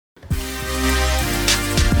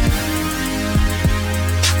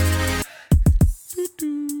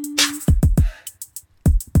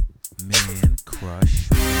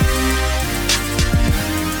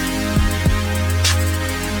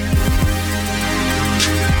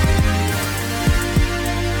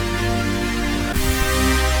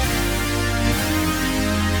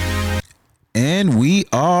And we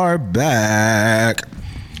are back.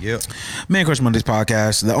 Yep. Man Crush Mondays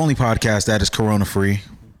podcast, the only podcast that is corona free.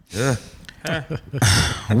 Yeah.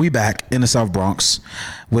 We back in the South Bronx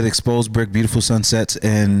with exposed brick, beautiful sunsets,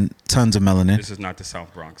 and tons of melanin. This is not the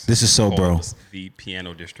South Bronx. This is so, bro. The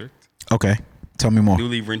Piano District. Okay. Tell me more.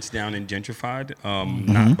 Newly rinsed down and gentrified,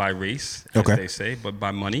 not by race, as they say, but by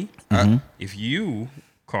money. If you,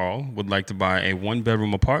 Carl, would like to buy a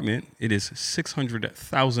one-bedroom apartment, it is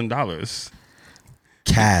 $600,000.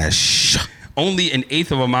 Cash. Only an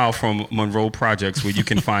eighth of a mile from Monroe Projects, where you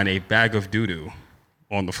can find a bag of doo-doo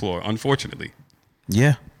on the floor, unfortunately.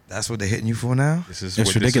 Yeah. That's what they're hitting you for now? This is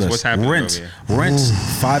Ridiculous. This is what's happening over here. Rent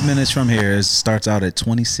 5 minutes from here starts out at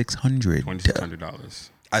 $2,600. $2,600.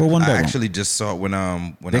 For one I bedroom. actually just saw it when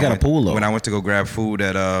They got a pool, though. when I went to go grab food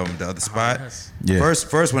at the other spot. Yes. Yeah.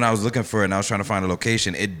 First when I was looking for it and I was trying to find a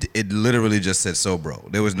location, it literally just said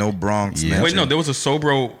Sobro. There was no Bronx. Yeah. mention. Wait, no, there was a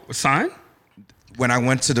Sobro sign? When I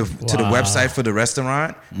went to the website for the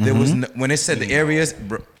restaurant, there was when it said the areas,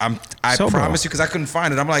 I Sobro. promise you, because I couldn't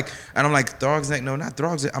find it. I'm like Throgs Neck. No, not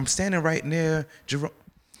Throgs. I'm standing right near Jerome.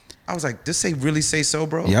 I was like, this really say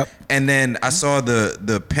Sobro? Yep. And then I saw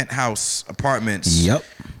the penthouse apartments. Yep.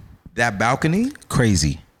 That balcony.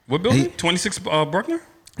 Crazy. What building? Hey. 26 Bruckner?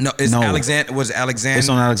 No, it's No. Alexander. Was Alexander? It's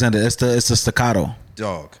on Alexander. It's the staccato.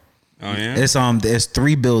 Dog. Oh, yeah? It's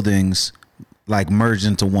 3 buildings like merged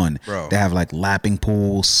into one. Bro. They have like lapping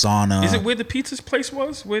pool, sauna. Is it where the pizza's place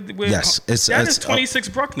was? Where Yes, that it's is 26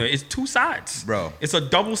 Bruckner. It's 2 sides. Bro. It's a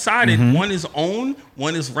double-sided. One is owned,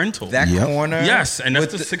 one is rental. That Yep. corner. Yes, and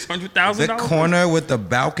that's with the $600,000. The corner with the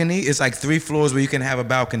balcony is like 3 floors where you can have a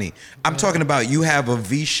balcony. I'm talking about you have a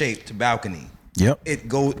V-shaped balcony. Yep. It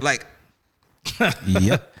go like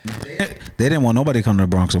Yep. They didn't want nobody to come to the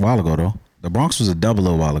Bronx a while ago though. The Bronx was a double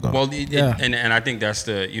a while ago. Well, Yeah. and I think that's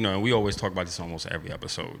the, and we always talk about this almost every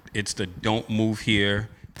episode. It's the don't move here.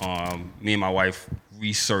 Me and my wife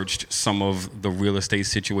researched some of the real estate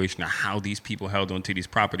situation of how these people held onto these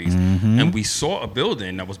properties. And we saw a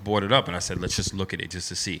building that was boarded up, and I said, let's just look at it just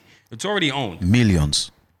to see. It's already owned. Millions,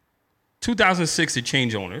 2006, it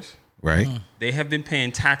changed owners. right? They have been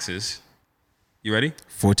paying taxes. You ready?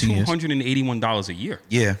 14 years. $281 a year.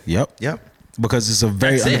 yeah. Yep. Because it's a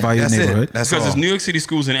very That's it. undervalued That's neighborhood. it. That's Because all. it's New York City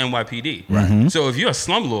schools and NYPD. Right. So if you're a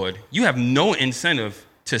slumlord, you have no incentive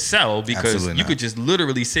to sell because Absolutely you not. could just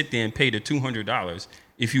literally sit there and pay the $200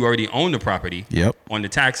 if you already own the property Yep. on the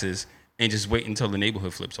taxes and just wait until the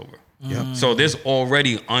neighborhood flips over. Yep. So there's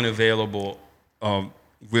already unavailable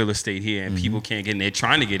real estate here and people can't get in. They're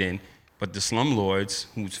trying to get in, but the slumlords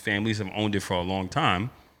whose families have owned it for a long time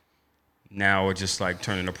now are just like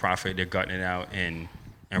turning a profit. They're gutting it out and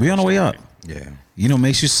We on the way up. Yeah.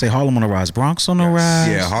 Makes you say Harlem on the rise, Bronx on the rise.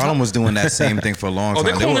 Yeah, Harlem was doing that same thing for a long Oh, time.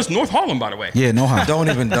 they're calling They this North Harlem, by the way. Yeah, no how. don't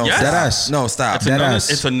Yes. stop. Deadass. No, stop. It's Dead another, ass.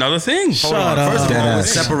 it's another thing. Hold on. Shut First of up. all, Dead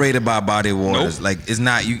it's ass. separated by body waters. Nope. Like it's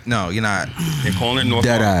not you. No, you're not. They're calling it North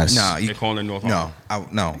Dead Harlem. ass. No, They're calling it North Harlem.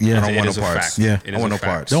 No. Yeah. I don't It want is no a parts. fact. Yeah. It I is want a no fact.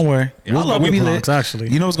 parts. Don't worry. Yeah. I love we the be Bronx, lit. actually.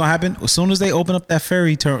 You know what's gonna happen? As soon as they open up that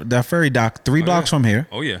ferry dock 3 blocks from here,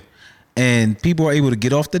 Oh, yeah. and people are able to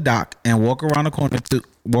get off the dock and walk around the corner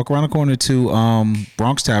to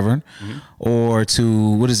Bronx Tavern or to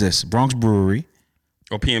what is this? Bronx Brewery.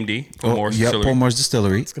 Or PMD. Or Morris Distillery. Paul Morris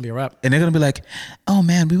Distillery. It's gonna be a wrap. And they're gonna be like, "Oh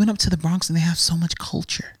man, we went up to the Bronx and they have so much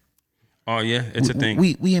culture. Oh, yeah. It's a thing.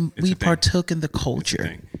 We It's a thing. partook in the It's a culture."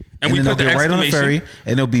 thing. And we then put the they'll get right on the exclamation. ferry,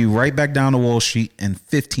 and they'll be right back down to Wall Street in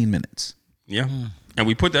 15 minutes. Yeah. And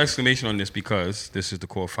we put the exclamation on this because this is the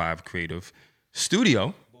Core 5 Creative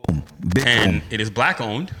Studio. Big And boom. it is black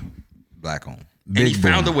owned. Black home. And he Big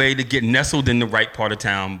found a boom. way to get nestled in the right part of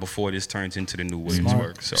town before this turns into the new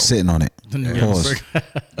Williamsburg. So Sitting on it. Pause.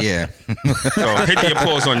 Yeah. So hit the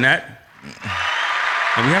applause on that.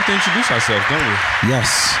 And we have to introduce ourselves, don't we?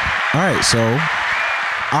 Yes. All right. So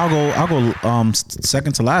I'll go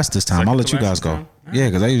second to last this time. Second I'll let to you guys last this go. time? Yeah,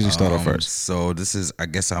 because I usually start off first. So this is. I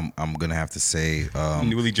guess I'm gonna have to say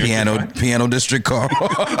Newly piano gentrified? district Carl.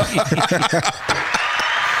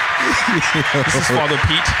 This is Father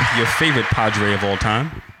Pete, your favorite Padre of all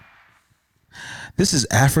time. This is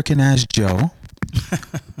African as Joe.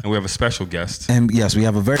 And we have a special guest, And yes, we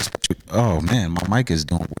have a very special. Oh man, my mic is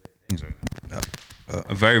doing.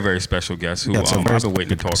 a very, very special guest who Yeah, it's a I've very been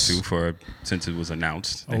waiting to talk special to since it was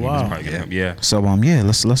announced. Oh, that he was wow. probably gonna come. Yeah. So yeah,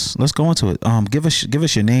 let's go into it. Give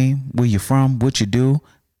us your name, where you're from, what you do,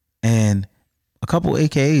 and a couple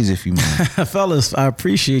AKAs if you mind. Fellas, I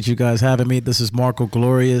appreciate you guys having me. This is Marco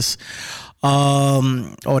Glorious,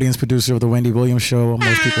 audience producer of the Wendy Williams Show.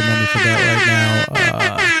 Most people know me for that right now.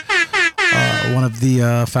 One of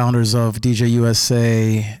the founders of DJ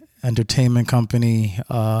USA Entertainment Company,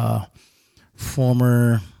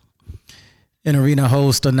 former in-arena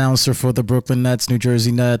host, announcer for the Brooklyn Nets, New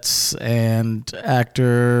Jersey Nets, and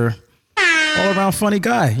actor, all-around funny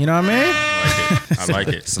guy. You know what I mean? I like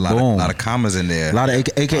it. It's a lot of commas in there. A lot of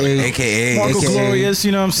AKA. Marco AKA. Glorious,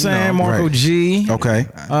 you know what I'm saying? Marco right. G. Okay.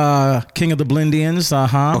 King of the Blindians,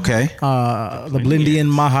 Okay. The Blindian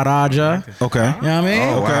Maharaja. Okay. You know what I mean?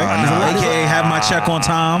 Oh, Okay. wow. AKA have my check on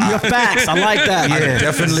time. Your facts. I like that. I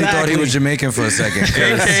definitely thought he was Jamaican for a second.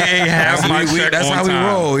 AKA have my check That's on how we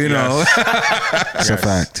time. roll, you know. It's a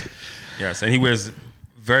fact. Yes, and he wears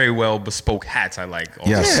very well bespoke hats. I like.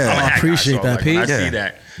 Yes. I'm a Yeah. hat I appreciate guy, so that, like, when I Pete. see Yeah.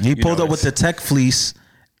 that. He pulled up with the it's- tech fleece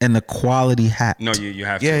and the quality hat. No, you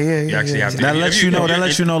have to. Yeah, yeah, You yeah, actually yeah, have to. That If lets you know. That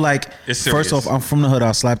lets you know. Like, it's first serious. off, I'm from the hood.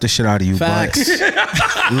 I'll slap the shit out of you. Facts.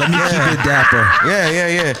 But let me keep it dapper.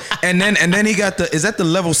 Yeah. And then he got is that the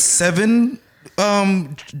level 7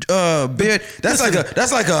 beard?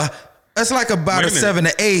 That's like about Wait a a minute. 7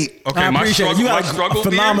 to 8. Okay, I my appreciate it. struggle, You my got struggle a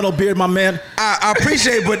phenomenal beard, my man. I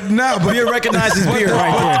appreciate, but Beard recognizes beard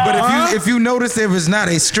right there. But if you notice there is not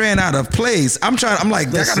a strand out of place, I'm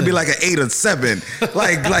like that got to be Listen. like an 8 or 7.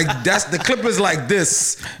 like that's the clip is like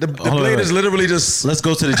this. The Hold blade on. is literally just. Let's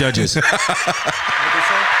go to the judges.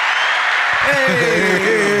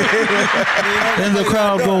 And the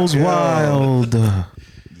crowd goes wild.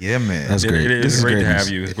 Yeah, man. That's great. It This is is great to great have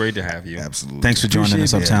news. you. It's great to have you. Absolutely. Thanks for joining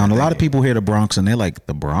us uptown. A lot of people hear the Bronx and they're like,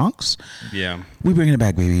 the Bronx? Yeah. We bringing it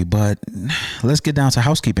back, baby. But let's get down to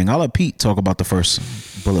housekeeping. I'll let Pete talk about the first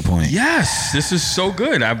bullet point. Yes, this is so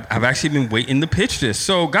good. I've actually been waiting to pitch this.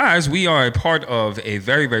 So, guys, we are a part of a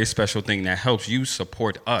very, very special thing that helps you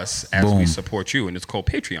support us as we Boom. support you, and it's called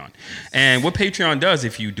Patreon. And what Patreon does,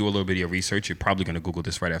 if you do a little bit of your research, you're probably going to Google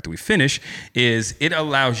this right after we finish, is it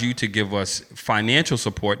allows you to give us financial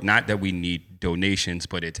support, not that we need donations,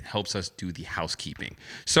 but it helps us do the housekeeping.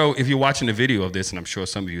 So if you're watching the video of this, and I'm sure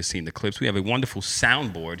some of you have seen the clips, we have a wonderful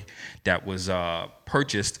soundboard that was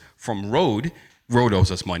purchased from Rode. Rode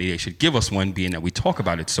owes us money. They should give us one, being that we talk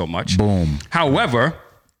about it so much. Boom. However,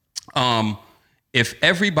 if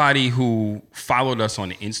everybody who followed us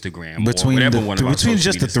on Instagram Between or whatever the- one of our between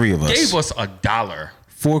social just the medias three of us. gave us $1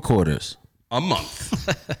 4 quarters. a month,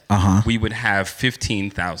 Uh-huh. we would have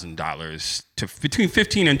 $15,000 to between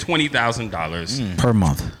 $15,000 and $20,000 Per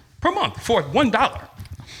month. per month for $1.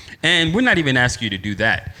 And we're not even asking you to do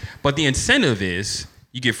that. But the incentive is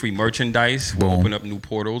you get free merchandise. We'll Boom. open up new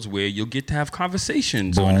portals where you'll get to have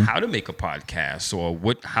conversations on Boom. how to make a podcast or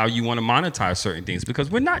how you want to monetize certain things.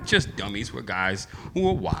 Because we're not just dummies. We're guys who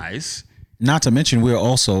are wise. Not to mention, we're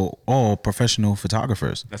also all professional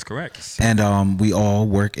photographers. That's correct. And we all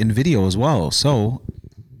work in video as well. So,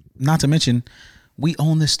 not to mention, we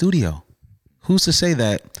own the studio. Who's to say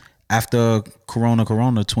that after Corona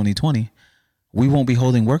 2020, we won't be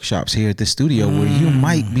holding workshops here at the studio where you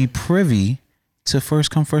might be privy to first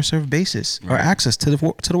come, first serve basis or access to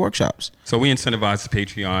the workshops. So we incentivize the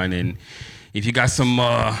Patreon, and if you got some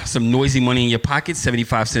noisy money in your pocket,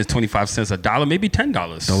 75 cents, 25 cents, $1, maybe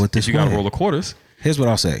 $10. Throw it this if you got way. a roll of quarters, Here's what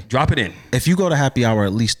I'll say. drop it in. If you go to happy hour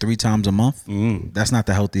at least 3 times a month, that's not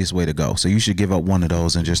the healthiest way to go. So you should give up one of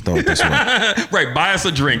those and just throw it this way. Right, buy us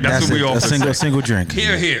a drink. That's what we it. offer. A single drink.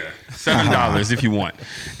 Here, $7 if you want.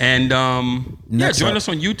 And Next join up. us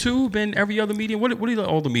on YouTube and every other medium. What are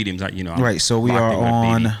all the mediums that I'm Right. So we locked are in with,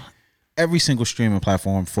 on baby? every single streaming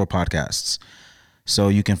platform for podcasts. So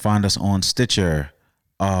you can find us on Stitcher,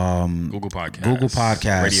 Google Podcasts, Google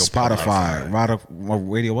Podcasts, Radio Spotify,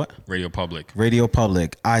 Radio what? Radio Public, Radio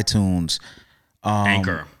Public, iTunes,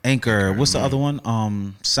 Anchor. What's the other one?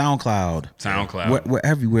 SoundCloud. SoundCloud. We're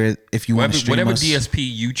everywhere. If you want to stream whatever us, DSP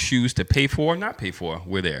you choose to pay for or not pay for,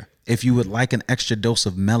 we're there. if you would like an extra dose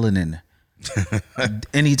of melanin,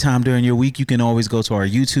 anytime during your week, you can always go to our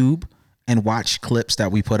YouTube and watch clips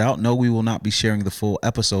that we put out. No, we will not be sharing the full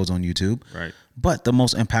episodes on YouTube. Right. But the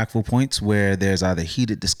most impactful points where there's either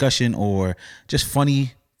heated discussion or just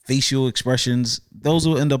funny facial expressions, those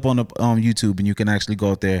will end up on the YouTube, and you can actually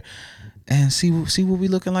go out there and see what we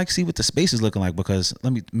looking like, see what the space is looking like. Because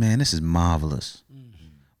this is marvelous.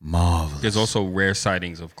 Marvelous. There's also rare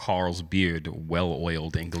sightings of Carl's beard, well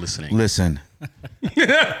oiled and glistening. Listen.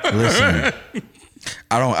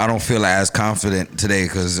 I don't feel as confident today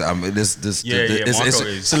because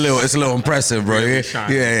it's a little impressive, bro. Really Yeah,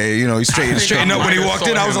 shining. yeah, you know, he straightened up when he walked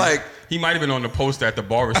in. I was like, he might have been on the post at the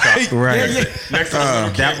barbershop. Right. Next to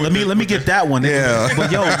the little kid with Let me get that one. Yeah.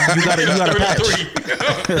 But yo, you got a patch.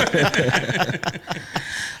 33.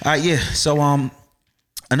 All right, yeah. So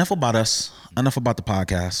enough about us. Enough about the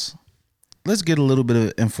podcast. Let's get a little bit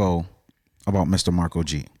of info about Mr. Marco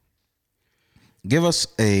G. Give us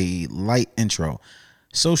a light intro.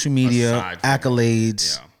 Social media, Aside from-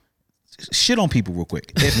 accolades, Yeah. shit on people real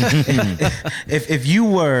quick. If you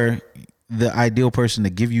were the ideal person to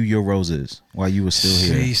give you your roses while you were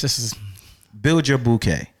still here, Sheesh, this is build your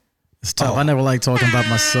bouquet. it's tough. I never like talking about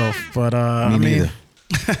myself, but Me I mean, neither.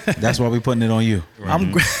 That's why we putting it on you.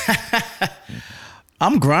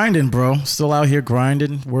 I'm grinding, bro. Still out here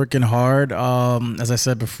grinding, working hard. As I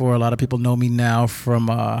said before, a lot of people know me now from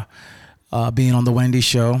being on the Wendy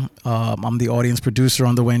Show. I'm the audience producer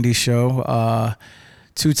on the Wendy Show.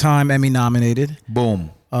 2-time Emmy nominated, Boom.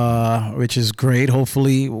 which is great.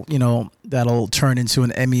 Hopefully, that'll turn into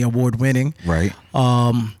an Emmy award winning. Right.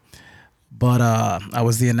 But I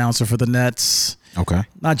was the announcer for the Nets. Okay.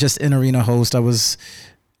 Not just in arena host. I was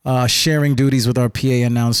sharing duties with our PA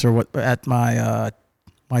announcer at my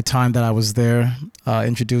time that I was there,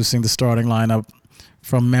 introducing the starting lineup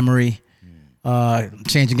from memory,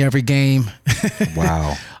 changing every game.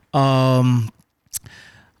 Wow.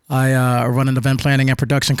 I run an event planning and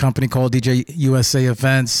production company called DJ USA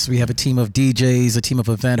Events. We have a team of DJs, a team of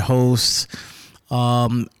event hosts.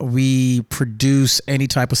 We produce any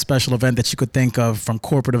type of special event that you could think of, from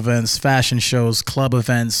corporate events, fashion shows, club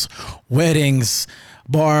events, weddings,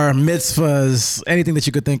 bar mitzvahs, anything that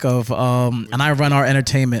you could think of. And I run our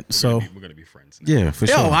entertainment. So We're gonna be friends. Yeah, for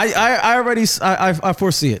sure. I already I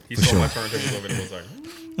foresee it. He saw my turntable over there. Was like,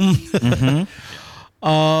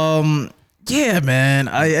 Yeah, man.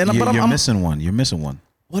 You're missing one. You're missing one.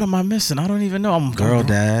 What am I missing? I don't even know. I'm Girl,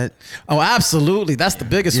 dad. Oh, absolutely. That's the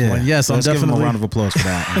biggest Yeah. one. Yes, Let's I'm give him definitely. a round of applause for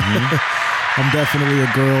that. Mhm. I'm definitely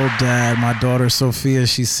a girl dad. My daughter Sophia,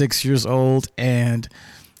 she's 6 years old, and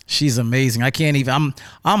she's amazing. I can't even.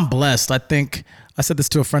 I'm blessed. I think I said this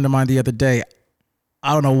to a friend of mine the other day.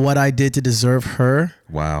 I don't know what I did to deserve her,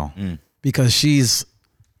 Wow. because she's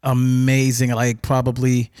amazing. Like,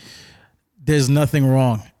 probably there's nothing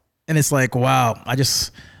wrong, and it's like, wow.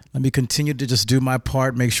 Let me continue to just do my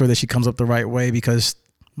part, make sure that she comes up the right way, because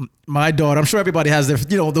my daughter, I'm sure everybody has their,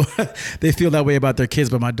 they feel that way about their kids,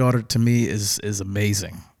 but my daughter to me is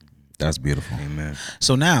amazing. That's beautiful. Amen.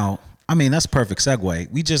 So now, I mean, that's a perfect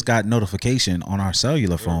segue. We just got notification on our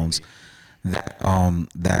cellular phones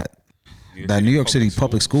that New York City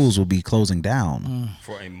public schools will be closing down.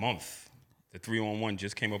 for a month. The 311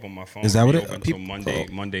 just came up on my phone. Is that what it- Until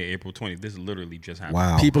Monday, April 20th. This literally just happened.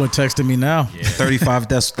 Wow. People are texting me now. 35.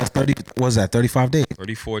 That's 30. What was that? 35 days.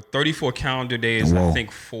 34 calendar days. Whoa. I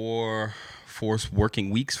think four working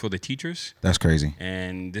weeks for the teachers. That's crazy.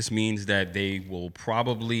 And this means that they will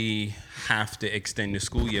probably have to extend the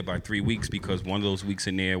school year by 3 weeks, because one of those weeks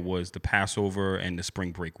in there was the Passover and the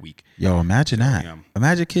spring break week. Yo, imagine that. yeah.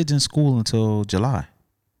 Imagine kids in school until July.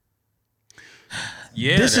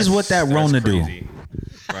 Yeah, This is what that that's Rona do. crazy.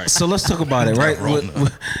 Right. So let's talk about it, right?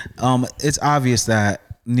 It's obvious that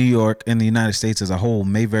New York and the United States as a whole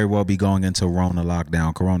may very well be going into Corona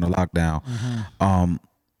lockdown.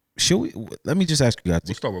 Should we? Let me just ask you guys: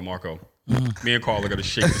 We'll start with Marco. Me and Carl are gonna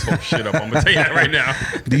shake this whole shit up. I'm gonna tell you that right now.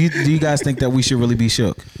 Do you guys think that we should really be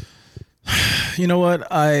shook? You know what?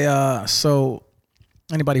 So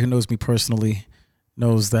anybody who knows me personally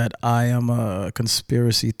knows that I am a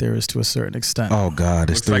conspiracy theorist to a certain extent. Oh God,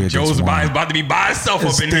 it's Looks three like against Joe's one. about to be by himself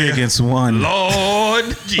It's up in three here. against one.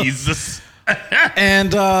 Lord Jesus.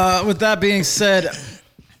 And with that being said,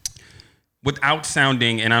 Without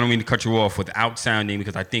sounding, and I don't mean to cut you off, without sounding,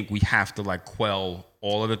 because I think we have to like quell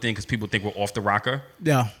all of the things, because people think we're off the rocker.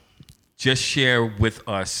 yeah. Just share with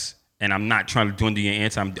us, and I'm not trying to dwindle your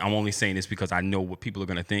answer. I'm only saying this because I know what people are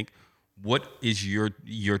gonna think. What is your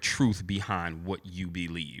truth behind what you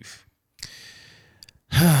believe?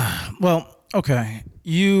 Well, okay.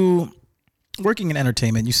 You working in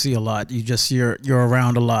entertainment, you see a lot. You're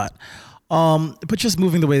around a lot. But just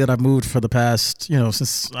moving the way that I've moved for the past,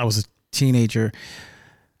 since I was a teenager,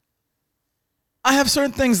 I have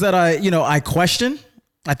certain things that I question.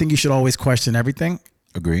 I think you should always question everything.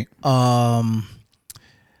 Agree.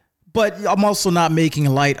 But I'm also not making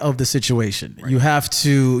light of the situation. Right. You have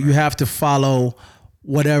to follow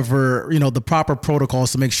whatever, the proper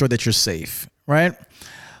protocols to make sure that you're safe, right?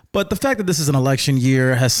 But the fact that this is an election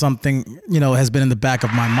year has something, has been in the back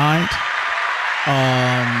of my mind.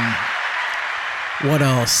 What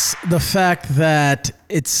else? The fact that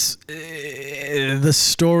the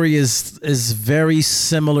story is very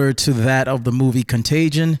similar to that of the movie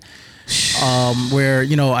Contagion. Where,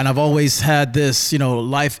 and I've always had this,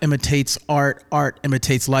 life imitates art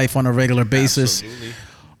imitates life on a regular basis.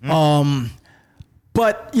 Absolutely.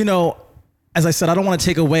 But, as I said, I don't want to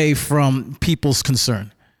take away from people's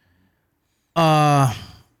concern. I'm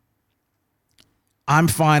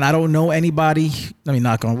fine. I don't know anybody, let me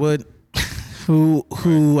knock on wood,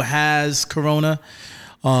 who has corona.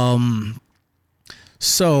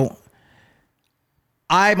 So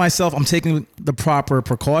I myself, I'm taking the proper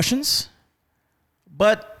precautions,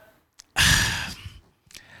 but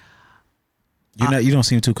You don't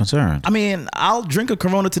seem too concerned. I mean, I'll drink a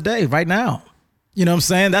Corona today, right now. You know what I'm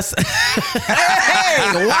saying? That's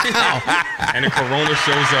hey, wow, And the Corona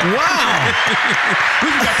shows up. wow. We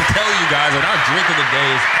forgot to tell you guys that our drink of the day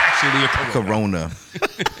is actually a Corona.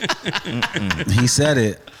 Corona. He said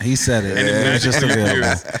it. And It's just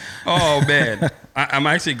available. Oh man, I'm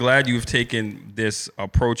actually glad you've taken this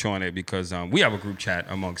approach on it because we have a group chat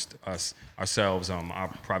amongst ourselves, our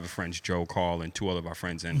private friends Joe, Carl, and two other of our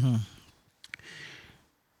friends, and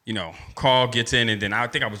you know, Carl gets in, and then I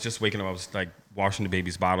think I was just waking up. I was like washing the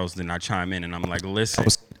baby's bottles, then I chime in, and I'm like, listen.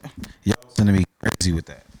 Y'all was sending me crazy with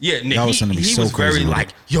that. Yeah, Y'all was sending me he so was crazy very with like,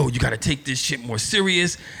 it. yo, you got to take this shit more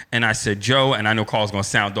serious. And I said, Joe, and I know Carl's going to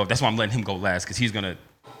sound off. That's why I'm letting him go last because he's going to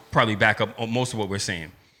probably back up on most of what we're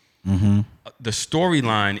saying. Mm-hmm. The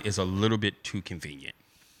storyline is a little bit too convenient,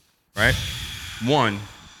 right? One,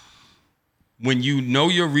 when you know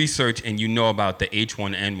your research and you know about the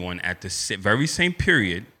H1N1 at the very same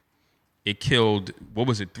period, it killed, what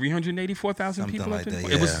was it, 384,000 people? Something like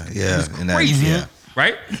that. It was And that- crazy,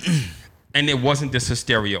 right? And there wasn't this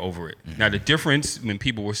hysteria over it. Now, the difference when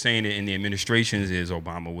people were saying it in the administrations is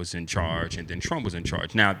Obama was in charge and then Trump was in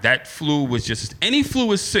charge. Now, that flu was just, any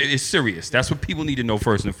flu is serious. That's what people need to know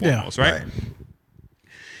first and foremost, right?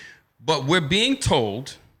 But we're being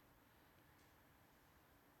told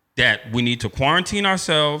that we need to quarantine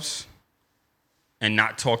ourselves and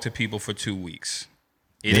not talk to people for 2 weeks.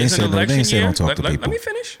 It is an election year. Don't talk to Let people. me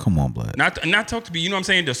finish. Come on, blood. Not talk to people. You know what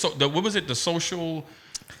I'm saying? What was it? The social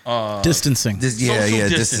Distancing. social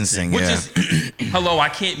distancing. which Yeah. is hello. I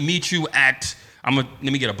can't meet you at. Let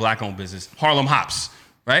me get a black-owned business, Harlem Hops,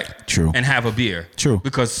 right? True. And have a beer. True.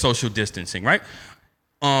 Because social distancing, right?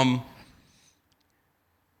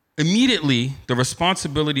 Immediately, the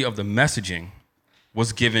responsibility of the messaging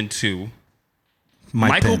was given to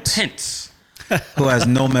Michael Pence. Who has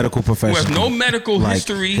no medical profession. Who has no medical like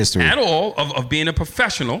history at all of being a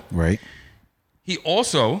professional. Right. He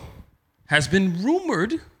also has been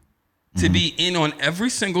rumored to be in on every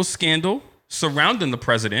single scandal surrounding the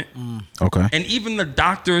president. Okay. And even the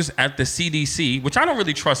doctors at the CDC, which I don't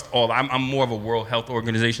really trust all. I'm more of a World Health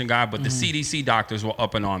Organization guy, but the CDC doctors were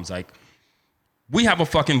up in arms like, we have a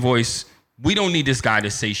fucking voice. We don't need this guy to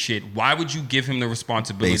say shit. Why would you give him the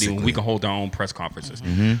responsibility when we can hold our own press conferences?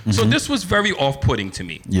 So this was very off-putting to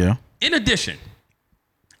me. Yeah. In addition,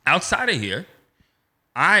 outside of here,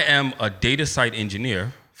 I am a data site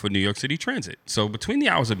engineer for New York City Transit. So between the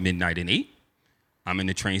hours of midnight and 8, I'm in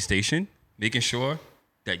the train station making sure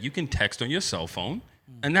that you can text on your cell phone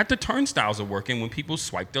and that the turnstiles are working when people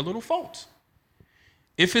swipe their little phones.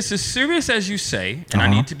 If it's as serious as you say, and I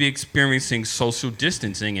need to be experiencing social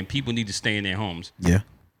distancing and people need to stay in their homes, Yeah.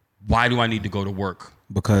 why do I need to go to work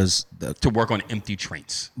Because to work on empty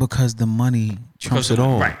trains? the money trumps it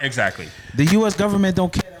all. Right, exactly. The U.S. government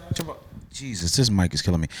don't care that much about. Jesus, this mic is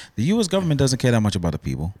killing me. The U.S. government doesn't care that much about the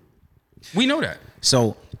people. We know that.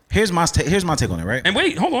 So here's my take on it, right? And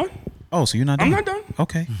wait, hold on. Oh, so you're not done? I'm not done.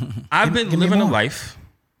 Okay. I've been give me living a more. life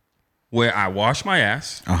where I wash my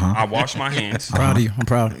ass, I wash my hands, Proud of you. I'm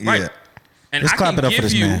proud. right? Yeah. And Let's I clap can it up for give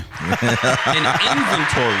this you man. an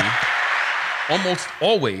inventory almost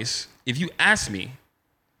always. If you ask me,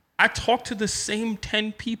 I talk to the same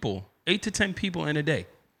 10 people, 8 to 10 people in a day.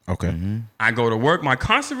 Okay. I go to work, my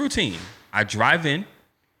constant routine. I drive in,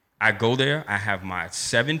 I go there, I have my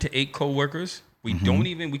 7 to 8 coworkers. We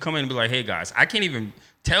we come in and be like, hey guys, I can't even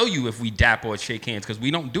tell you if we dap or shake hands because we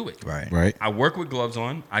don't do it. Right. I work with gloves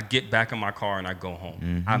on, I get back in my car and I go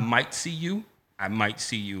home. I might see you, I might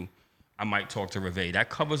talk to Reve. That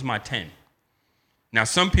covers my 10. Now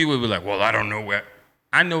some people will be like, well, I don't know where.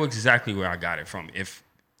 I know exactly where I got it from if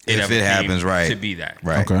If ever it came happens, right. to be that.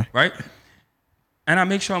 Right. Okay. Right? And I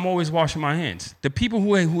make sure I'm always washing my hands. The people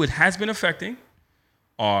who it has been affecting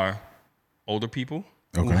are older people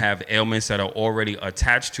who Okay. have ailments that are already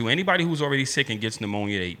attached to anybody who's already sick and gets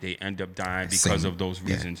pneumonia. They end up dying because Same. of those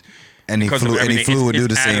reasons. Any Because of flu everything. would do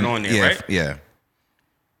the It's added same. on there, Yeah. right? Yeah.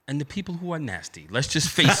 And the people who are nasty, let's just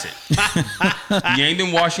face it. You ain't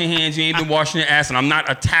been washing your hands, you ain't been washing your ass, and I'm not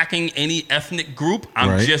attacking any ethnic group. I'm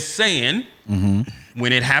Right. just saying,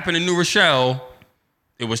 when it happened in New Rochelle,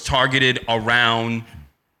 it was targeted around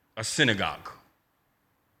a synagogue.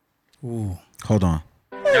 Hold on.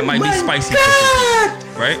 That might be spicy for some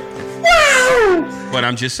people, right? But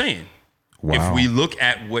I'm just saying, Wow. if we look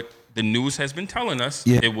at what the news has been telling us,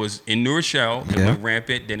 Yeah. it was in New Rochelle, it Yeah. went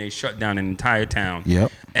rampant, then they shut down an entire town.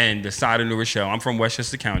 Yep. And the side of New Rochelle, I'm from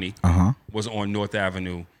Westchester County, Uh-huh. was on North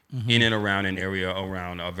Avenue, in and around an area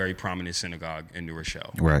around a very prominent synagogue in New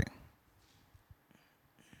Rochelle. Right.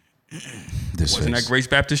 This Wasn't face. that Grace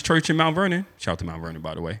Baptist Church in Mount Vernon? Shout out to Mount Vernon,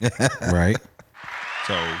 by the way. Right.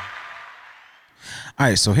 So, All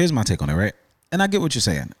right. So here's my take on it. Right. And I get what you're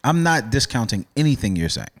saying. I'm not discounting anything you're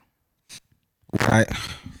saying.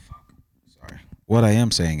 What I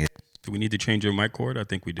am saying is, do we need to change your mic cord? I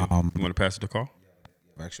think we do. You want to pass it the call?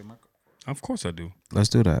 Of course I do. Let's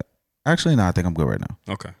do that. Actually, no, I think I'm good right now.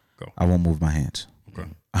 Okay, go. I won't move my hands. Okay.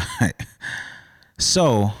 All right.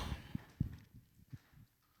 So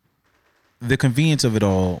the convenience of it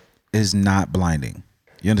all is not blinding.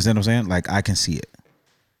 You understand what I'm saying? Like, I can see it.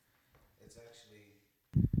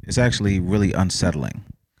 It's actually really unsettling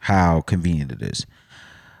how convenient it is.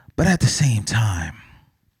 But at the same time,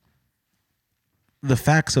 the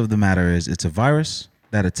facts of the matter is it's a virus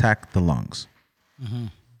that attacked the lungs.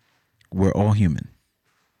 We're all human.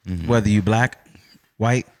 Whether you black,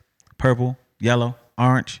 white, purple, yellow,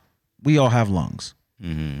 orange, we all have lungs,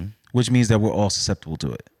 which means that we're all susceptible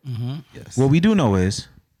to it. Yes. What we do know is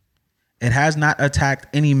it has not attacked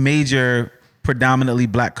any major predominantly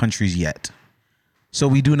black countries yet. So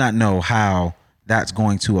we do not know how that's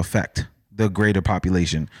going to affect the greater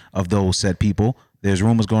population of those said people. There's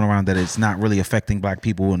rumors going around that it's not really affecting black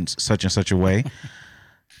people in such and such a way.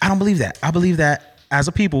 I don't believe that. I believe that as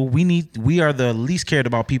a people, we are the least cared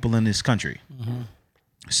about people in this country.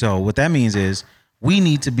 So what that means is we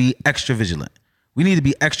need to be extra vigilant. We need to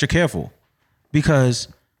be extra careful, because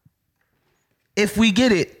if we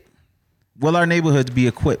get it, will our neighborhoods be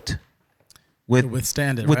equipped with To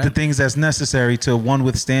withstand it, with right? the things that's necessary to, one,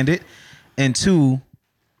 withstand it, and two,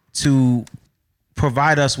 to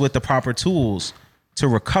provide us with the proper tools to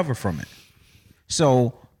recover from it.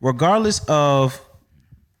 So regardless of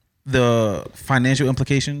the financial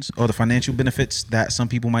implications or the financial benefits that some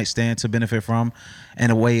people might stand to benefit from,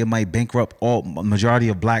 in a way it might bankrupt all majority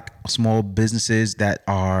of black small businesses that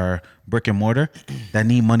are brick and mortar that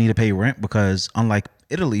need money to pay rent, because unlike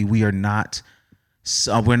Italy, we're not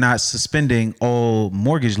suspending all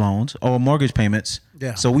mortgage loans, all mortgage payments.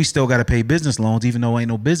 Yeah. So we still got to pay business loans, even though ain't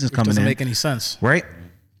no business coming Doesn't in. make any sense. Right?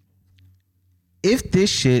 If this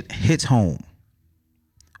shit hits home,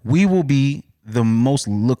 we will be the most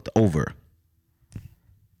looked over.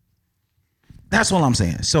 That's all I'm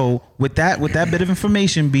saying. So with that bit of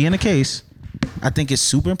information being the case, I think it's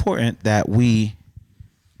super important that we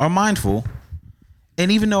are mindful.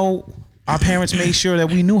 And even though our parents made sure that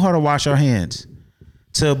we knew how to wash our hands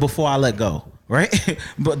before I let go, right?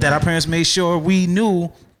 But that our parents made sure we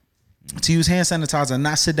knew to use hand sanitizer and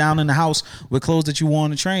not sit down in the house with clothes that you wore on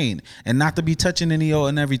the train, and not to be touching any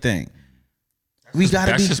and everything. We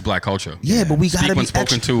gotta That's be just black culture. yeah, but we gotta Speak be when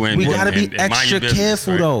spoken extra, to, and we gotta be and mind extra your business,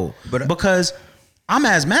 careful right? though, But- because I'm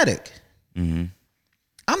asthmatic. I'm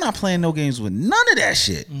not playing no games with none of that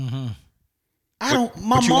shit. I don't.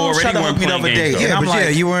 My but you mom already tried to weren't hook me the other playing day. games, though. and Yeah, I'm but like, yeah,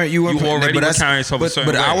 you weren't you playing- already but were that's- carrying yourself a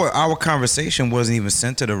certain but way. our conversation wasn't even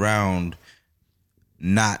centered around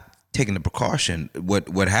not taking the precaution.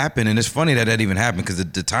 What happened, and it's funny that even happened, because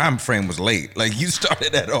the time frame was late. Like, you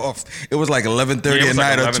started that off, it was like 11:30 Yeah, it at was like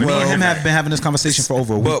night or 11. me and 12. him have been having this conversation for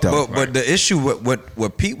over a week though. But the issue,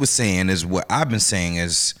 what Pete was saying is what I've been saying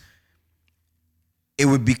is, it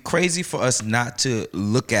would be crazy for us not to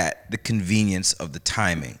look at the convenience of the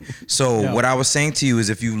timing. So Yeah. what I was saying to you is,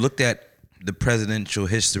 if you looked at the presidential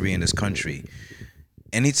history in this country,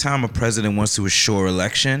 anytime a president wants to assure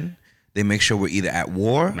election, they make sure we're either at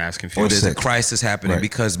war Mass or confusion. there's a Sick. crisis happening, Right.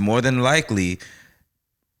 because more than likely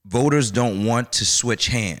voters don't want to switch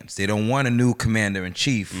hands. They don't want a new commander in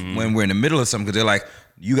chief when we're in the middle of something, because they're like,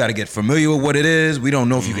 you got to get familiar with what it is. We don't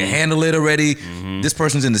know if you can handle it already. This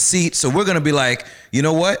person's in the seat. So we're going to be like, you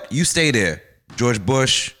know what? You stay there. George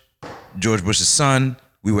Bush's son,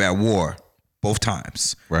 we were at war both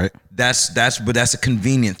times. Right. That's a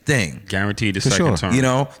convenient thing. Guaranteed the For second sure. term. You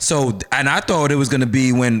know, so, and I thought it was gonna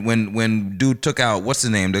be when dude took out, what's his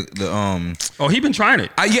name, Oh, he been trying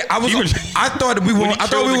it. I thought we When were he I thought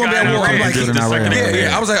killed we the were gonna be guy at in war. I'm Iran, like, he did was the in second Iran. in yeah,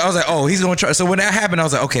 command. I was like, oh, he's gonna try. So when that happened, I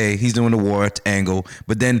was like, okay, he's doing the war angle.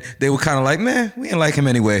 But then they were kind of like, man, we ain't like him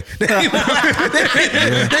anyway. They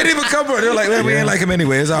didn't even come for it. They're like, man, we ain't like him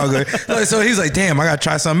anyway. It's all good. Like, so he's like, damn, I gotta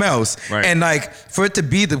try something else. Right. And like, for it to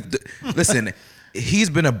be listen, he's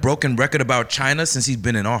been a broken record about China since he's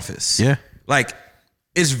been in office. Yeah. Like,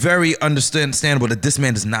 it's very understandable that this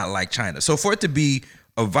man does not like China. So for it to be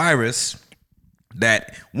a virus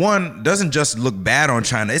that, one, doesn't just look bad on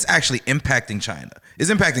China, it's actually impacting China. It's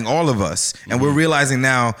impacting all of us. And we're realizing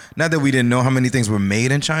now, not that we didn't know how many things were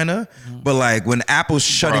made in China, but like when Apple's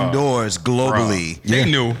shutting doors globally. They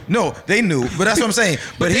knew. No, they knew. But that's what I'm saying.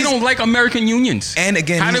 But they don't like American unions. And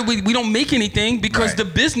again, how did we don't make anything because Right. the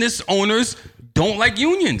business owners don't like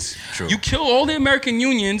unions. True. You kill all the American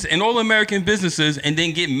unions and all American businesses and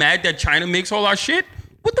then get mad that China makes all our shit?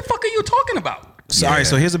 What the fuck are you talking about? So, all right,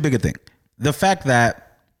 so here's a bigger thing. The fact that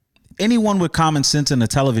anyone with common sense in the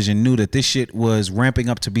television knew that this shit was ramping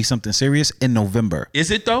up to be something serious in November.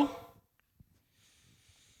 Is it though?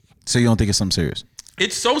 So you don't think it's something serious?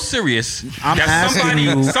 It's so serious I'm that asking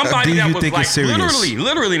you, somebody do that you was think like it's serious?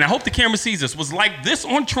 literally, and I hope the camera sees this, was like this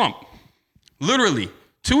on Trump. Literally,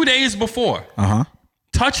 2 days before,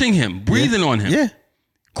 touching him, breathing on him, Yeah.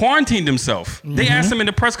 quarantined himself. They asked him in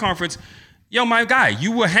the press conference, "Yo, my guy,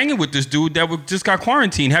 you were hanging with this dude that just got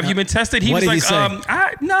quarantined. Have you been tested?" He What was did he like,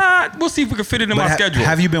 say? "Nah, we'll see if we can fit it in my schedule."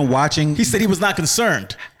 Have you been watching? He said he was not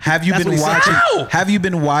concerned. Have you That's been what he said. watching? How? Have you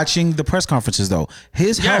been watching the press conferences though?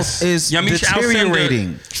 His Yes. health is Yamiche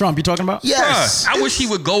deteriorating. Trump, you talking about? Yes. Bruh, I wish he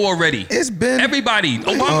would go already. It's been- everybody.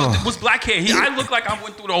 Obama was black hair. I look like I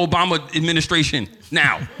went through the Obama administration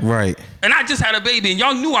now. Right. And I just had a baby, and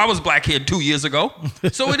y'all knew I was black haired 2 years ago.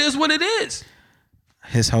 So it is what it is.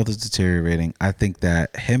 His health is deteriorating. I think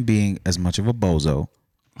that him being as much of a bozo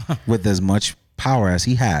with as much power as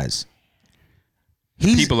he has,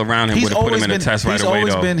 People around him he's would've put him always in a been- test right he's away,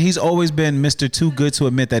 always though. He's always been Mr. Too Good to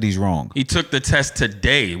admit that he's wrong. He took the test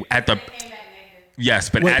today at the. Yes,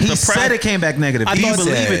 but Well, at he the said it came back negative. I Do you thought-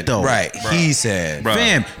 believe it though? Right. He said. Bruh.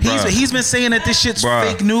 Fam, he's been saying that this shit's Bruh.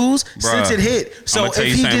 fake news since Bruh. it hit. So I'ma tell if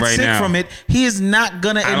you he something gets right sick now. from it, he is not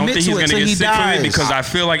gonna I don't admit think he's to it gonna till get he sick from it dies. because I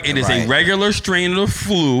feel like it is a Right. regular strain of the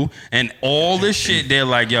flu and all this shit. They're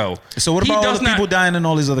like, yo. So what he about all does the people not- dying in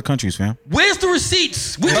all these other countries, fam? Where's the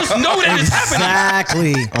receipts? We just know that it's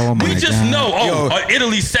happening. Exactly. Oh my We just God. know. Yo.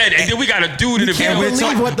 Italy said, and then we got a dude in the can't video.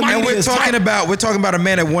 believe what the My- And media we're is talking about a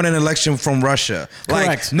man that won an election from Russia. Like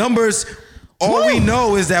Correct. numbers. All we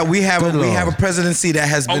know is that we have Good a Lord. presidency that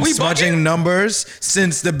has been we smudging bugging? numbers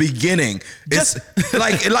since the beginning. It's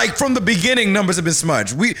like from the beginning, numbers have been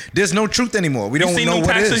smudged. There's no truth anymore. We You don't seen know them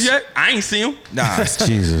what it taxes is. yet? I ain't seen them. Nah,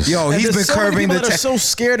 Jesus. yo, And he's there's been so many curbing people the. that are so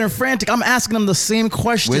scared and frantic. I'm asking them the same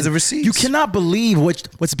question. Where's the receipts? You cannot believe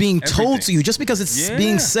what's being told Everything. to you just because it's Yeah.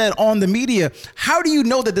 being said on the media. How do you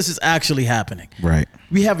know that this is actually happening? Right.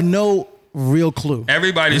 We have no real clue.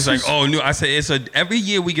 Everybody's like, oh, new. I say every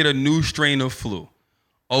year we get a new strain of flu.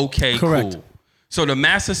 Okay, Correct. cool. So the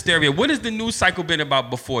mass hysteria. What has the news cycle been about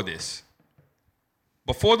before this?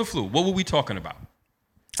 Before the flu, what were we talking about?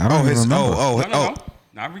 I don't even remember. No.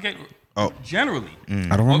 Not generally. I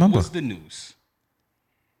don't What remember. was the news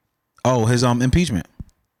Oh, his impeachment,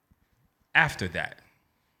 after that?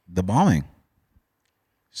 the bombing.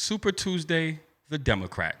 Super Tuesday, the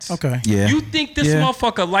Democrats. Okay. Yeah. You think this Yeah.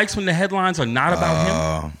 motherfucker likes when the headlines are not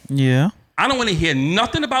about him? Yeah. I don't want to hear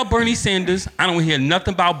nothing about Bernie Sanders. I don't want to hear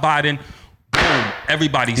nothing about Biden. Boom,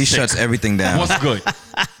 everybody's He sick. shuts everything down. What's good?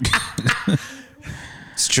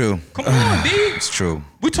 It's true. Come on, B. It's true.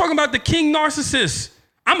 We're talking about the king narcissist.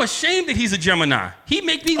 I'm ashamed that he's a Gemini. He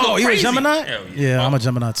make me look Oh, you're crazy. a Gemini? Hell Yeah, I'm a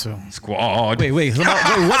Gemini too. Squad. Wait,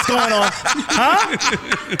 what's going on?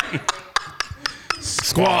 Huh?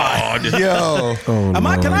 Squad. Yo.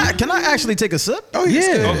 Can I actually take a sip? Oh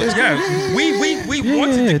Yeah. Yeah, we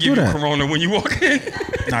wanted to do give you that. Corona when you walk in.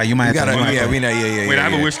 Nah, you might have Gotta, to. yeah. Wait, I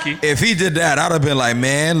have a whiskey. If he did that, I'd have been like,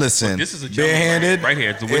 man, listen. This is a Gemini barehanded. right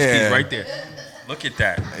here. The whiskey's Yeah. right there. Look at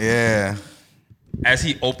that. Yeah. As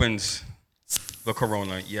he opens the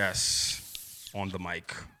Corona, yes, on the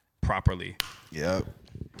mic properly. Yep.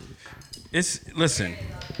 Listen,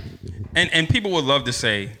 and people would love to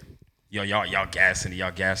say, yo, y'all gassing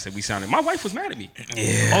it. We sounded. My wife was mad at me.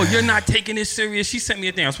 Yeah. Oh, you're not taking this serious. She sent me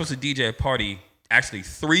a thing. I was supposed to DJ a party. Actually,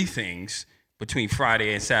 3 things between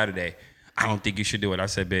Friday and Saturday. I don't think you should do it. I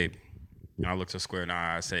said, babe. And I looked her square in the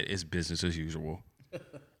eye. I said, it's business as usual.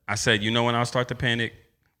 I said, you know when I'll start to panic?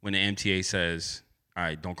 When the MTA says, all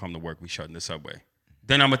right, don't come to work. We shutting the subway.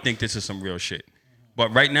 Then I'm going to think this is some real shit.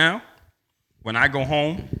 But right now, when I go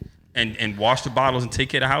home and wash the bottles and take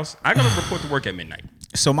care of the house, I got to report to work at midnight.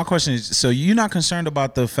 So my question is, so you're not concerned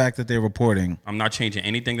about the fact that they're reporting? I'm not changing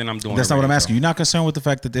anything that I'm doing. That's not what I'm already, asking. You're not concerned with the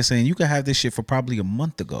fact that they're saying you could have this shit for probably a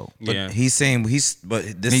month ago. bro. Yeah. He's saying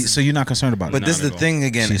this. So you're not concerned about But it. this is Not the at all. thing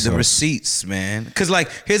again. She's The so- receipts, man. Because like,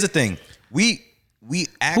 here's the thing. We Who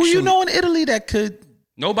actually. you know in Italy that could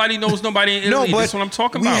Nobody knows nobody in Italy. That's what I'm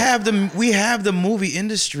talking about. We have the movie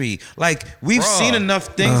industry. Like we've seen enough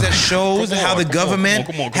things that shows how the government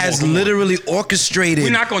has literally orchestrated.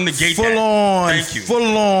 We're not going to negate full that. on, Thank you.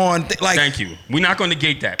 full on. Like, Thank you. We're not going to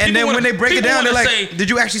negate that. And then when they break it down, they're like, say, "Did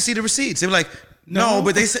you actually see the receipts?" They're like, "No,"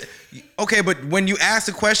 but they said, "Okay." But when you asked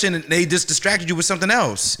the question, they just distracted you with something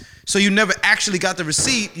else. So you never actually got the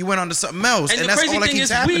receipt. You went on to something else, and the that's crazy all that thing keeps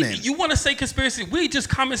is, happening. you want to say conspiracy? We just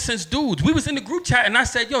common sense dudes. We was in the group chat, and I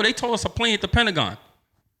said, "Yo, they told us a plane at the Pentagon.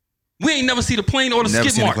 We ain't never see the plane or the Never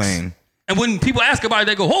skid seen a marks." plane. And when people ask about it,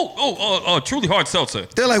 they go, "Oh, truly hard seltzer."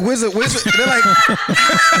 They're like, "Where's it?" They're like,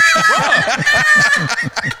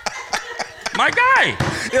 My guy.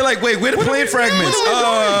 "They're like, wait, where the plane fragments?"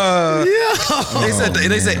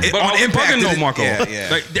 They said But on I was impact. bugging though, Marco. Yeah.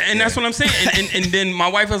 Like, and that's what I'm saying. And then my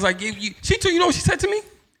wife was like, she told you know what she said to me?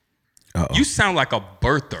 Uh-oh. You sound like a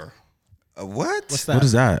birther. What? What's that? What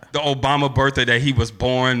is that? The Obama birther that he was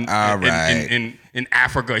born All right. in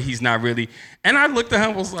Africa. He's not really. And I looked at him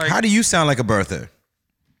and was like, How do you sound like a birther?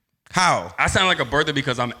 How? I sound like a birther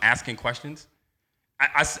because I'm asking questions.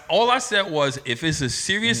 All I said was, if it's as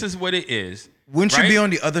serious as what it is, Wouldn't right? you be on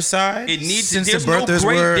the other side? It needs. Since There's the birthers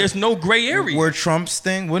there's no gray area. were Trump's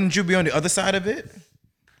thing. Wouldn't you be on the other side of it?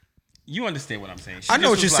 You understand what I'm saying? She I know just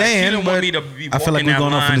what you're was like, saying, She didn't but want me to be I feel like walking we're that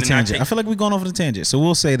going off on line a and not tangent. take- I feel like we're going off on a tangent. So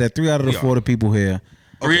we'll say that 3 out of the We 4 are. the people here,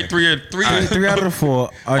 Three. 3 out of the 4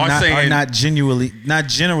 are not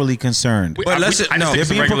generally concerned. But let's just- no, You're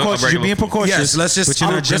being precautious. You're being precautious. Yes, let's just but you're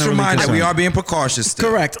not just generally remind that we concerned. are being precautious still.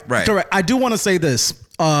 Correct. Right. Correct. I do want to say this.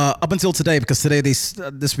 Up until today, because today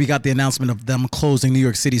this we got the announcement of them closing New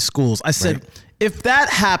York City schools. I said, Right. if that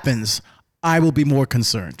happens, I will be more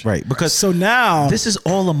concerned. Right, because So now, this is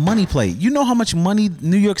all a money play. You know how much money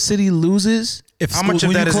New York City loses? if How much school-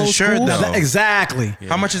 of when that you is close insured, schools- though? Exactly.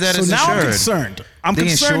 How much of that So is now I'm insured? concerned. I'm They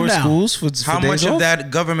concerned insure now. schools for How much days of off? that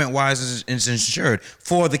government-wise is insured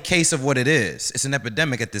for the case of what it is? It's an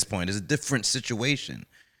epidemic at this point. It's a different situation.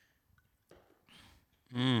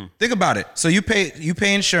 Think about it. So you pay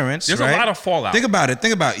insurance. There's a right? lot of fallout. Think about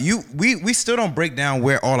it. We still don't break down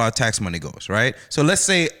where all our tax money goes, right? So let's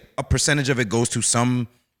say a percentage of it goes to some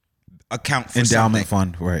account for endowment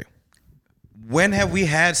something. fund, right? When have we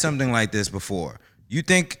had something like this before? You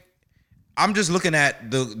think? I'm just looking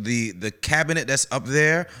at the cabinet that's up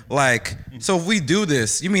there. Like, so if we do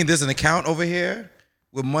this, you mean there's an account over here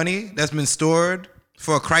with money that's been stored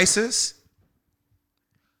for a crisis?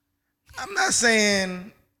 I'm not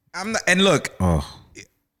saying I'm not. And look, Oh,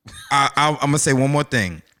 I'm gonna say one more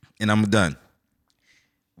thing, and I'm done.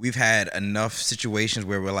 We've had enough situations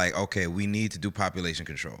where we're like, okay, we need to do population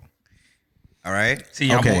control. All right.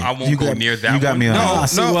 See, okay. I won't go near that. You got one. me on No, that.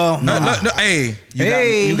 see, well, no. Hey,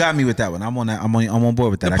 You got me with that one. I'm on that. I'm on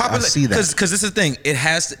board with that. I see that. Because this is the thing. It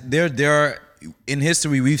has to, there are in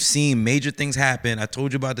history we've seen major things happen. I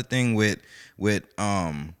told you about the thing with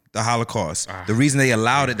the Holocaust. The reason they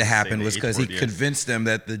allowed it to happen the was H because he word, yes. convinced them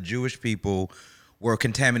that the Jewish people were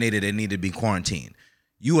contaminated and needed to be quarantined.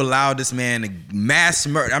 You allowed this man to mass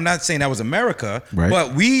murder. I'm not saying that was America, Right.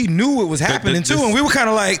 but we knew it was happening too, and we were kind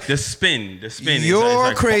of like, The spin. "You're is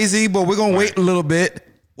like, crazy," but we're gonna wait a little bit.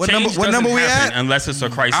 What Change number? What number doesn't we happen at? Unless it's a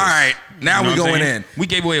crisis. All right, now You know we what I'm going saying? in. We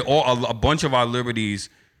gave away a bunch of our liberties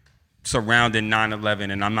surrounding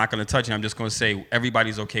 9/11, and I'm not going to touch it. I'm just going to say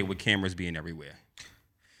everybody's okay with cameras being everywhere.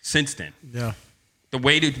 Since then, Yeah. the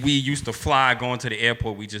way that we used to fly going to the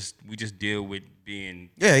airport, we just deal with being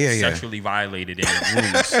Yeah. sexually violated in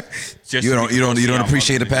rooms. Just You so we don't can see our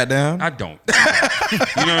appreciate a mother- pat down? I don't. You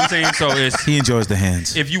know what I'm saying? So it's He enjoys the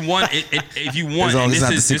hands. if you want, if you want, As long and as it's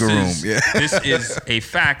not the secret room, yeah. this is a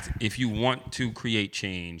fact. If you want to create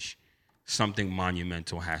change, something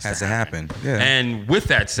monumental has to happen. Yeah. And with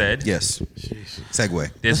that said, Yes. Segue.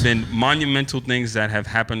 there's been monumental things that have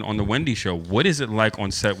happened on the Wendy Show. What is it like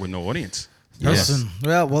on set with no audience? Listen,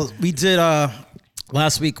 well, we did.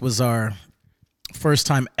 Last week was our first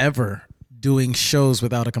time ever doing shows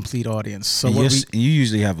without a complete audience. So And what you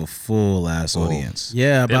usually have a full ass audience.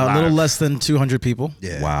 yeah, about a little live. less than 200 people.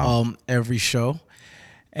 Yeah. Wow. Every show.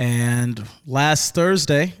 And last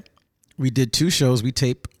Thursday, we did 2 shows. We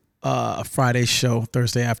tape a Friday show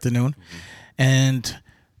Thursday afternoon, and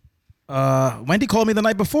Wendy called me the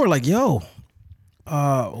night before, like, "Yo,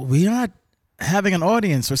 we are not having an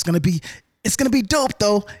audience. So it's gonna be dope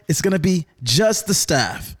though. It's gonna be just the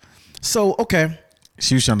staff." So okay.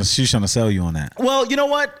 She was trying to sell you on that. Well, you know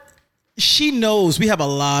what? She knows we have a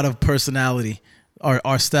lot of personality.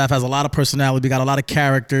 Our staff has a lot of personality. We got a lot of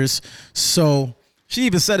characters. So she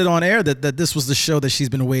even said it on air that this was the show that she's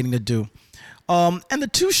been waiting to do. And the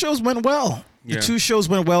 2 shows went well. The Yeah. 2 shows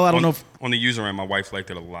went well. I don't know if on the user end, my wife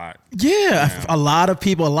liked it a lot. yeah, a lot of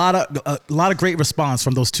people, a lot of great response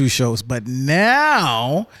from those 2 shows. But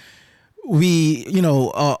now we,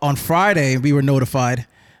 on Friday we were notified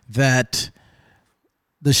that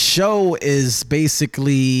the show is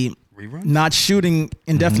basically Rerun? not shooting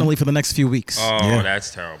indefinitely for the next few weeks. Oh,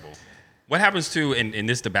 that's terrible. What happens to and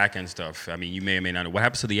this the back end stuff? I mean, you may or may not know. What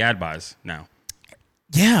happens to the ad buys now?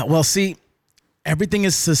 Yeah, well, see, everything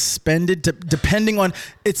is suspended depending on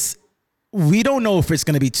we don't know if it's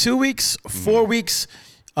going to be 2 weeks, 4 weeks.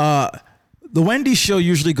 The Wendy show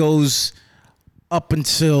usually goes up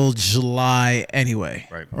until July anyway.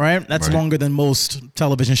 Right? That's Right. longer than most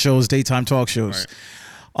television shows, daytime talk shows.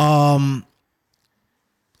 Right.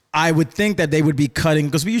 I would think that they would be cutting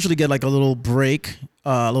because we usually get like a little break,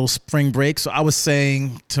 a little spring break. So I was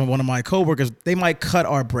saying to one of my coworkers, they might cut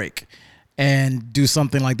our break and do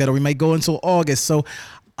something like that, or we might go until August. So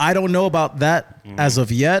I don't know about that as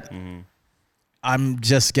of yet. I'm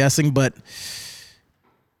just guessing, but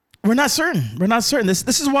we're not certain. We're not certain.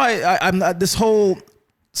 This is why I'm not, this whole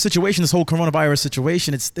situation, this whole coronavirus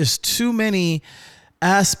situation. There's too many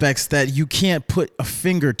aspects that you can't put a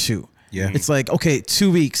finger to. Yeah. It's like, okay,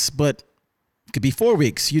 2 weeks, but it could be 4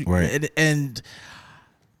 weeks. Right. And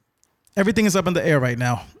everything is up in the air right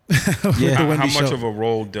now. with Yeah. the How Wendy much show. of a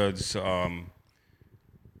role does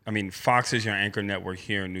Fox is your anchor network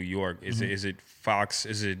here in New York. Is it Fox?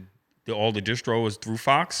 Is it all the distro is through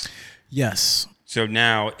Fox? Yes. So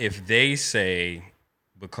now, if they say,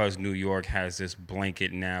 because New York has this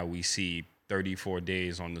blanket now, we see 34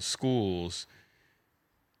 days on the schools,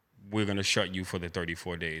 we're going to shut you for the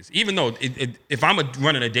 34 days. Even though if I'm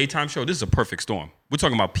running a daytime show, this is a perfect storm. We're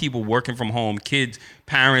talking about people working from home, kids,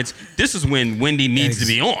 parents. This is when Wendy needs to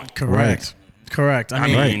be on. Correct. Correct. I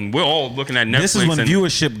mean, we're all looking at Netflix. This is when and,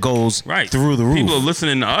 viewership goes through the roof. People are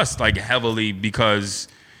listening to us like heavily because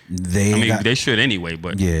they should anyway.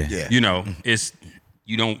 But Yeah. it's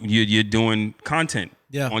you're doing content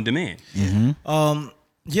on demand.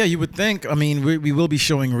 Yeah, you would think. I mean, we will be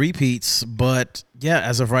showing repeats, but yeah,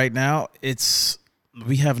 as of right now,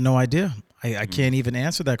 we have no idea. I can't even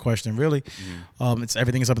answer that question really.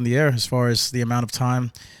 Everything is up in the air as far as the amount of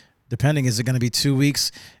time. Depending, is it going to be 2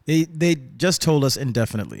 weeks? They just told us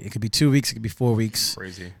indefinitely. It could be 2 weeks. It could be 4 weeks.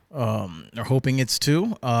 Crazy. They're hoping it's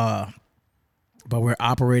 2. But we're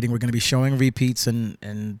operating. We're going to be showing repeats,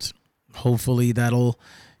 and hopefully that'll,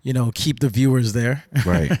 keep the viewers there.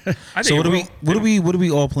 Right. So what are we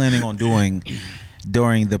all planning on doing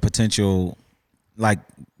during the potential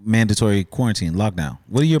mandatory quarantine lockdown?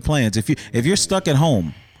 What are your plans if you're stuck at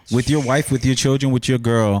home with your wife, with your children, with your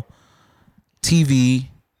girl, TV,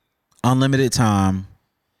 unlimited time,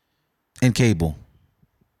 and cable?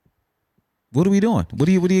 What are we doing? What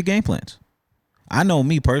are your game plans? I know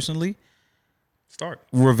me personally. Start.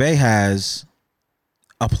 Reve has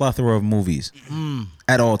a plethora of movies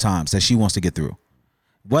at all times that she wants to get through,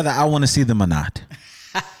 whether I want to see them or not.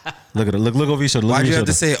 Look at it. Look over your shoulder. Why'd you have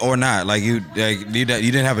to say or not? You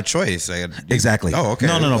didn't have a choice. Exactly. Oh, okay.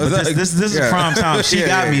 No. But this is prime time. She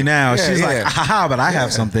got me now. She's like, haha, but I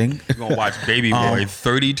have something. You're going to watch Baby Boy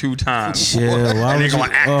 32 times. Chill. And they're going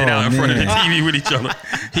to act it out in front of the TV with each other.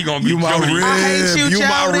 He going to be Jody. You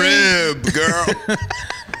my rib, girl.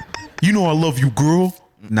 You know I love you, girl.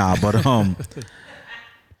 Nah, but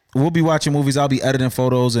we'll be watching movies. I'll be editing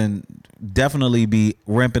photos and definitely be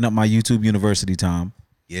ramping up my YouTube University time.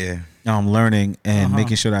 Yeah. I'm learning and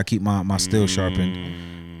making sure that I keep my skills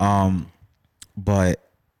sharpened. But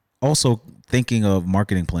also thinking of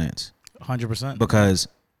marketing plans. 100%. Because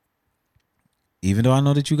even though I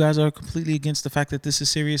know that you guys are completely against the fact that this is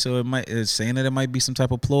serious, or it's saying that it might be some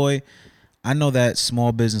type of ploy, I know that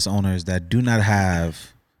small business owners that do not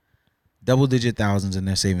have double-digit thousands in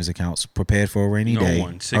their savings accounts prepared for a rainy day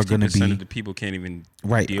are going to be. 60% of the people can't even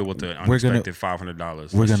deal with the unexpected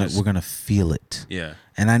 $500. We're gonna feel it. Yeah.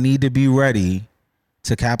 And I need to be ready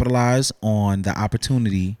to capitalize on the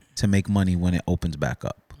opportunity to make money when it opens back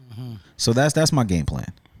up. So that's my game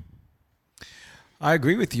plan. I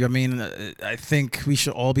agree with you. I mean, I think we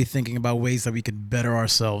should all be thinking about ways that we could better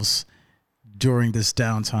ourselves during this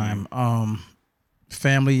downtime.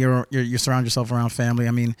 Family, you surround yourself around family.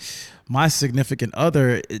 I mean, my significant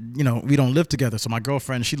other, we don't live together. So my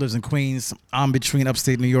girlfriend, she lives in Queens. I'm between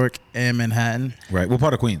upstate New York and Manhattan. Right. What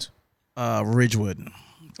part of Queens? Ridgewood.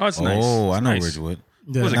 Oh, it's nice. Oh, I know Nice. Ridgewood.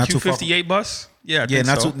 Yeah. Was it Not too far Q58 bus? Yeah, I Yeah, think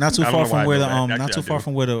not too I don't far know from why I where know the that. not Actually, too I far do.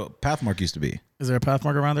 from where the Pathmark used to be. Is there a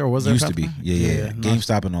Pathmark around there, or was there? Used a to be. Pathmark? Yeah. Not,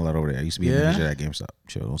 GameStop and all that over there. I used to be a Yeah? manager at GameStop.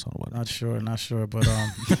 Sure, don't talk about it. not sure, but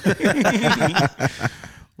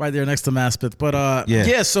right there next to Maspeth. But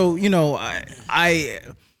Yeah. So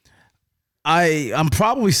I'm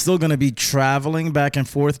probably still going to be traveling back and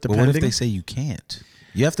forth But depending. what if they say you can't?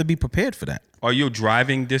 You have to be prepared for that. Are you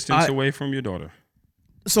driving distance away from your daughter?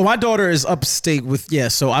 So my daughter is upstate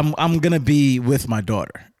so I'm going to be with my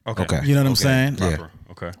daughter. Okay. You know what I'm saying? Proper.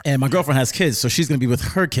 Okay. And my girlfriend has kids, so she's going to be with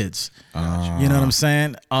her kids. You know what I'm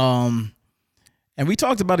saying? And we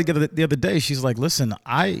talked about it the other day. She's like, "Listen,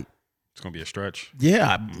 It's gonna be a stretch.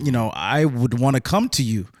 I would want to come to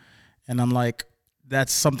you." And I'm like,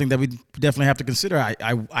 that's something that we definitely have to consider.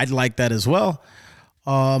 I'd like that as well.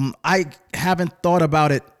 I haven't thought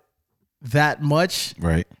about it that much,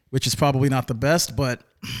 Right. which is probably not the best, but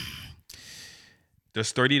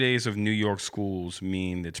Does 30 days of New York schools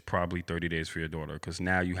mean it's probably 30 days for your daughter? Because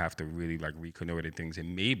now you have to really like reconnoiter things,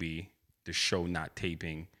 and maybe the show not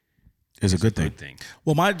taping It's a good thing.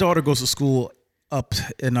 well, my daughter goes to school up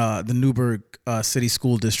in the Newburgh City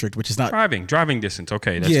School District, which is not Driving distance.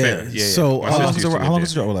 Okay, that's Yeah, fair. Yeah. so, My How long sister is used it? to How long live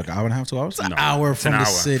is it? Like an hour and a half, 2 hours? an hour It's from an the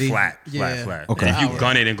hour. city. Flat. Okay. And if you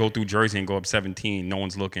gun it and go through Jersey and go up 17, no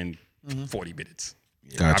one's looking. 40 minutes.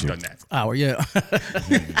 Got I've you. done that. Hour, yeah.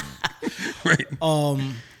 Right.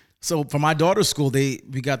 So for my daughter's school, we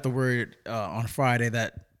got the word on Friday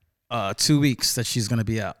that 2 weeks that she's going to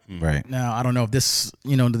be out. Right. Now I don't know if this,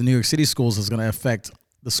 the New York City schools is going to affect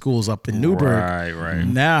the schools up in Newburgh. Right.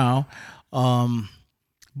 Now,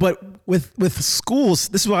 but with schools,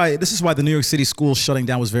 this is why the New York City schools shutting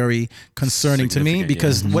down was very concerning to me, Significant,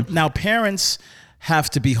 because now parents have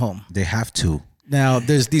to be home. They have to. Now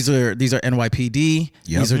these are NYPD,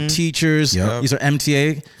 Yep. these are teachers, Yep. these are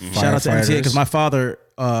MTA. Shout out to MTA, because Firefighters. my father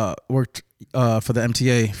worked for the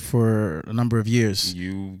MTA for a number of years.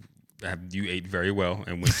 You ate very well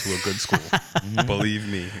and went to a good school. Believe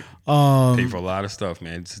me. Um, Pay for a lot of stuff,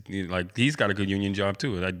 man. It's, like he's got a good union job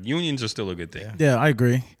too. Like unions are still a good thing. Yeah, I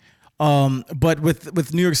agree. But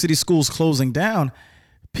with New York City schools closing down,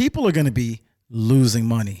 people are going to be losing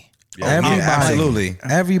money. Everybody, absolutely.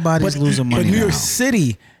 Everybody's losing money But New now. York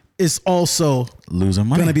City is also Losing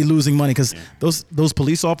money. going to be losing money, because those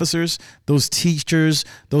police officers, those teachers,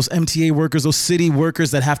 those MTA workers, those city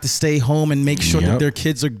workers that have to stay home and make sure that Yep. their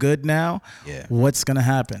kids are good now. Yeah. What's going to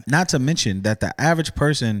happen? Not to mention that the average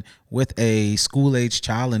person with a school-age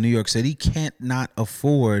child in New York City can't not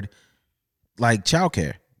afford like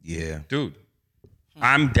childcare. Yeah. Dude,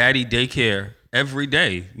 I'm daddy daycare every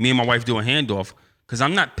day. Me and my wife do a handoff because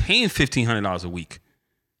I'm not paying $1,500 a week.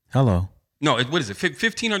 Hello. No, what is it?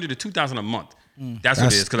 $1,500 to $2,000 a month. That's what it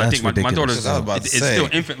That's- is. Because I that's think my ridiculous. daughter's I was about to it's say. still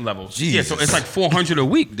infant level. Yeah, so Jesus. it's like $400 a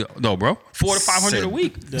week, though, bro. $400 to $500 a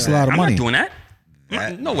week. It's a lot of I'm money. not doing that.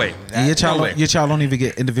 No way. And your No way. child don't even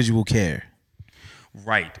get individual care.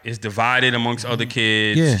 Right. It's divided amongst other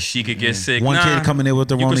kids. Yeah. She could get sick. One kid coming in with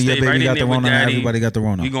the you Rona, can your stay baby in got there the with Rona, and daddy. everybody got the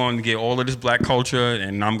Rona. We're going to get all of this black culture,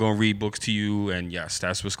 and I'm going to read books to you. And yes,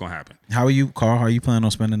 that's what's going to happen. How are you, Carl? How are you planning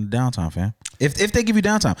on spending the downtime, fam? If they give you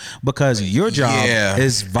downtime, because your job Yeah.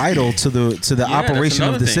 is vital to the Yeah, that's operation of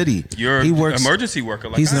another the thing. city. You're he works. emergency worker.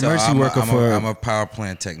 Like He's I an said. emergency worker for. I'm a power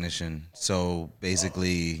plant technician. So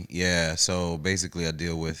basically, I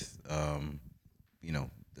deal with,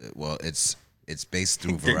 it's based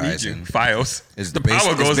through Verizon. Files. It's The based-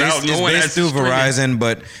 power goes it's based- out. No it's one based has through string it. Verizon,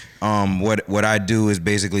 but what I do is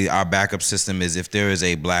basically our backup system is if there is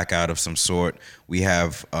a blackout of some sort, we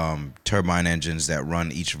have turbine engines that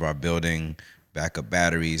run each of our building, backup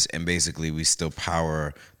batteries, and basically we still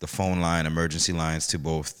power the phone line, emergency lines to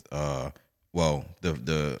both to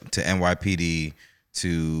NYPD,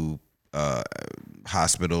 to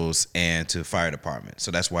hospitals, and to fire department.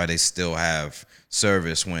 So that's why they still have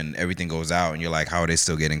service when everything goes out and you're like, how are they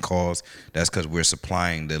still getting calls? That's because we're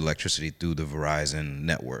supplying the electricity through the Verizon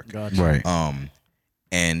network. Right.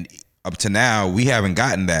 And up to now, we haven't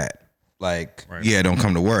gotten that. Like, don't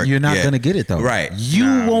come to work. You're not Yeah. gonna get it though. Right. You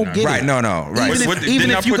won't get Right. it. No. Right. Even if-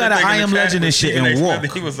 Didn't I you put got the an thing I in Am the chat Legend with and shit Stephen and A. walk.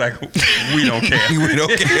 Smith? He was like, we don't care. we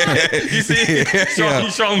don't care. You see?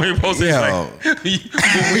 Charlamagne posted like,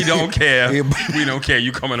 we don't care. We don't care.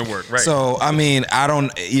 You coming to work, right? So I mean, I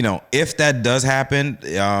don't. If that does happen,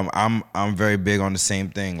 I'm very big on the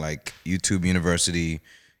same thing. Like YouTube University,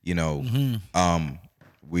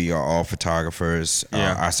 we are all photographers.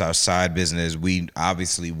 Yeah. Our side business. We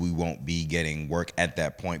won't be getting work at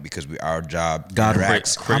that point because our job God,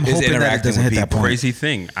 interacts. I'm is hoping that it interacting doesn't with hit that people. point. Crazy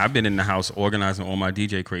thing. I've been in the house organizing all my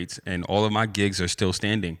DJ crates, and all of my gigs are still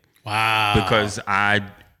standing. Wow. Because I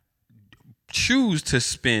choose to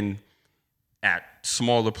spin at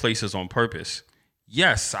smaller places on purpose.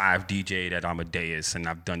 Yes, I've DJ'd at Amadeus and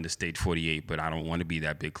I've done the Stage 48, but I don't want to be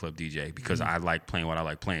that big club DJ because I like playing what I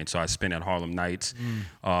like playing. So I spin at Harlem Nights.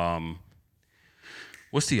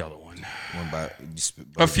 what's the other one? A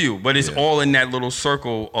A few, but it's all in that little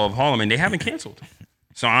circle of Harlem, and they haven't canceled.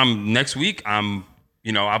 So next week.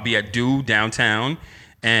 I'll be at Do downtown,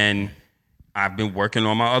 and I've been working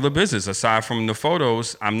on my other business. Aside from the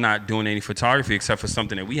photos, I'm not doing any photography except for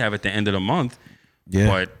something that we have at the end of the month. Yeah.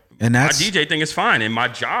 But And my that's- DJ thing is fine, and my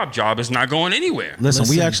job is not going anywhere. Listen,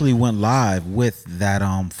 we Listen. actually went live with that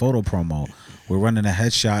photo promo. We're running a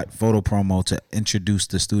headshot photo promo to introduce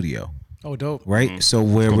the studio, Oh, dope. right? So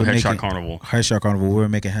we're called making Headshot Carnival. Headshot Carnival. We're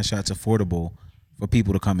making headshots affordable for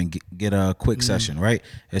people to come and get a quick session, right?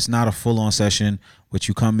 It's not a full on session, but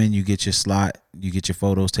you come in, you get your slot, you get your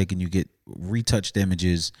photos taken, you get retouched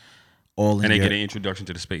images, all in And they your, get an introduction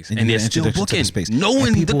to the space. and And you they're get still introduction to the booking, space. knowing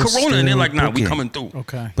And the people are corona, and they're still like, nah, we booking. coming through.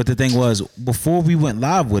 Okay. But the thing was, before we went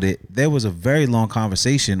live with it, there was a very long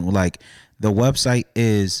conversation. Like, the website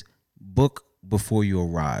is book before you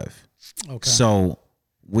arrive. Okay. So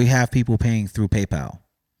we have people paying through PayPal,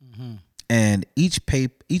 and each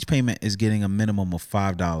payment is getting a minimum of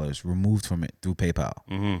 $5 removed from it through PayPal.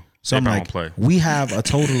 So I'm PayPal like, don't play. we have a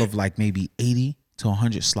total of like maybe 80 to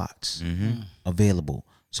 100 slots available.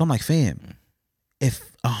 So I'm like, fam, if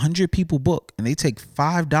 100 people book and they take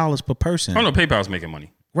 $5 per person, Oh no, PayPal's making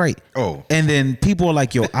money. right? Oh. And then people are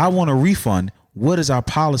like, yo, I want a refund. What is our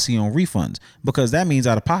policy on refunds? Because that means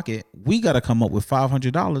out of pocket, we got to come up with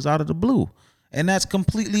 $500 out of the blue. And that's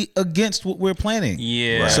completely against what we're planning.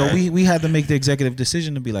 Yeah. So we had to make the executive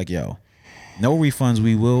decision to be like, yo, no refunds.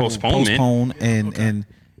 We will Postponement. postpone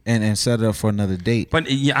and set it up for another date. But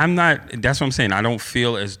yeah, I'm not. That's what I'm saying. I don't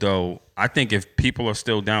feel as though. I think if people are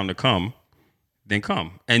still down to come, then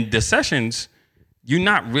come. And the sessions,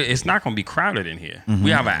 it's not going to be crowded in here.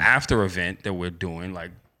 We have an after event that we're doing,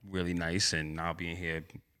 like really nice, and I'll be in here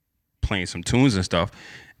playing some tunes and stuff.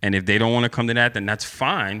 And if they don't want to come to that, then that's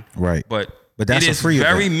fine. Right. But that's it a is free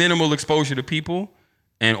very event. minimal exposure to people,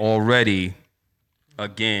 and already,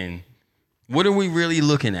 again, what are we really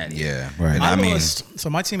looking at here? Yeah. Right. And I I mean, noticed, so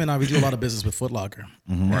my team and I, we do a lot of business with Foot Locker.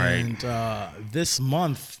 Right. And this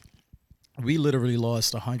month, we literally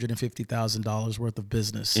lost $150,000 worth of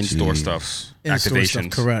business. In-store stuff, In-store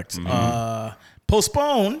activations. stuff, correct.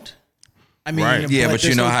 Postponed. I mean, Right. yeah, but you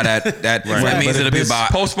there's know no- how that Right. means But it'll be this about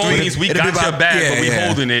Postpone means we it'll be got your about- bag, yeah, but we yeah.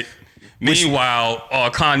 holding it. Meanwhile,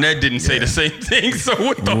 Con Ed didn't say the same thing. So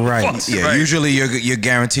what the Right. fuck? Yeah, Right. usually you're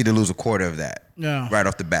guaranteed to lose a quarter of that. Yeah. Right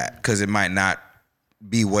off the bat, because it might not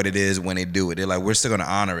be what it is when they do it. They're like, we're still gonna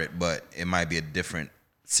honor it, but it might be a different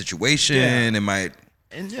situation. Yeah. It might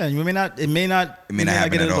And yeah, you may not. It may not.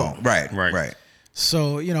 happen get at it all. Right. Right. Right.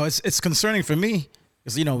 So it's concerning for me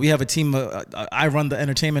because we have a team. I run the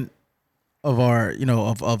entertainment of our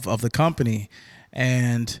of the company,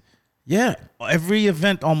 and yeah, every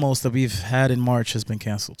event almost that we've had in March has been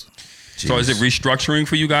canceled. So is it restructuring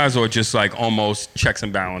for you guys, or just like almost checks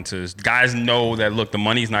and balances? Guys know that look, the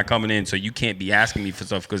money's not coming in, so you can't be asking me for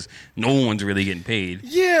stuff because no one's really getting paid.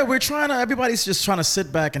 Yeah, we're trying to. Everybody's just trying to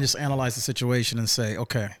sit back and just analyze the situation and say,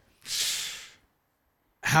 okay,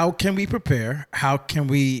 how can we prepare? How can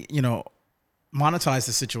we, monetize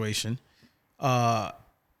the situation?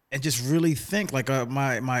 And just really think. Like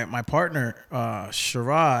my partner,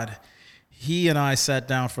 Sherrod, he and I sat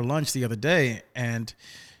down for lunch the other day, and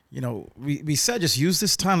we said just use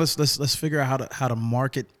this time. Let's figure out how to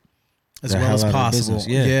market as The well as hell out of the possible.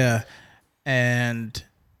 business, yeah. And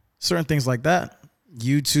certain things like that,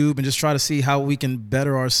 YouTube, and just try to see how we can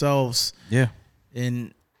better ourselves Yeah.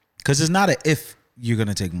 in. Because it's not a if you're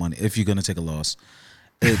gonna take money, if you're gonna take a loss.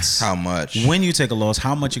 It's How much? when you take a loss,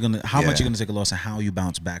 how much you're gonna Yeah. take a loss, and how you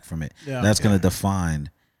bounce back from it. Yeah. That's gonna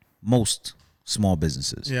define most small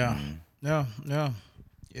businesses. Yeah, yeah.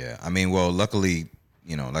 Yeah, I mean, well, luckily,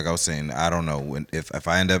 like I was saying, I don't know if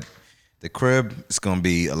I end up the crib, it's gonna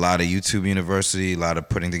be a lot of YouTube University, a lot of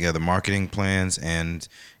putting together marketing plans, and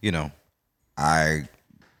I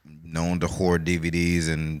known to hoard DVDs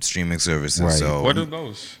and streaming services. Right. So What are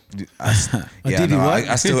those? yeah, DVD no, what?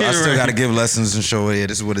 I still Right. got to give lessons and show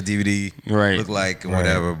this is what a DVD Right. look like and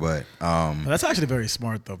whatever. But That's actually very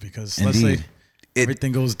smart though, because let's Indeed. say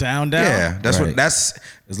everything goes down. yeah, that's Right. what that's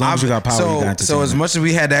As long as you got power, So you got so as entertainment. much as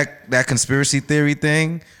we had that conspiracy theory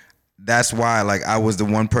thing, that's why like I was the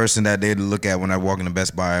one person that they'd look at when I walk into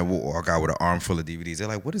Best Buy and walk out with an arm full of DVDs. They're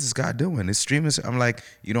like, "What is this guy doing? It's streaming." I'm like,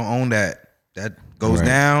 "You don't own that. That goes Right.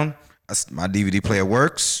 down. My DVD player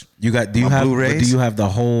works. Do you My have Blu-rays? do you have the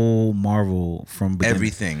whole Marvel from beginning?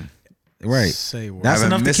 Everything." Right. Say word. That's I haven't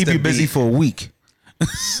enough to missed keep a you busy beat. for a week.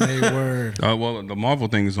 Say word. Well, the Marvel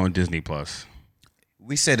thing is on Disney Plus.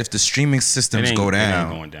 We said if the streaming systems It ain't- go it ain't down,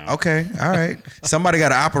 going down. okay, all right. Somebody got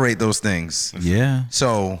to operate those things. Yeah.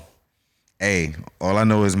 So, hey, all I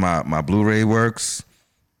know is my Blu-ray works.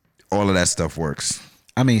 all of that stuff works.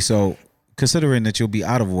 I mean, so considering that you'll be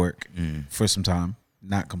out of work for some time,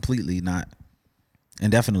 not completely, not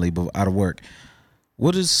indefinitely, but out of work,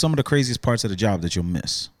 what is some of the craziest parts of the job that you'll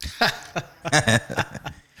miss?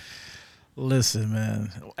 Listen, man.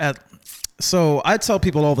 So I tell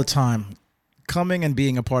people all the time, coming and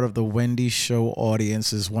being a part of the Wendy Show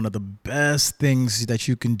audience is one of the best things that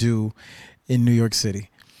you can do in New York City.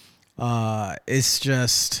 It's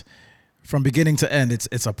just from beginning to end.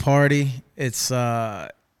 It's a party. It's so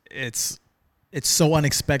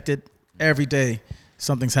unexpected. Every day,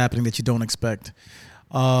 something's happening that you don't expect.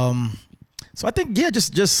 So I think,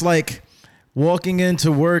 just like walking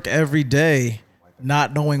into work every day,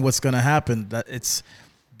 not knowing what's going to happen,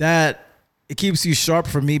 it keeps you sharp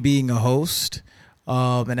for me being a host,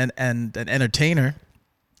 and an entertainer.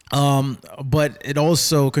 But it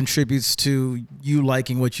also contributes to you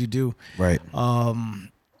liking what you do. Right.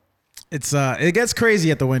 It gets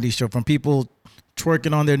crazy at the Wendy Show, from people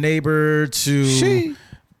twerking on their neighbor to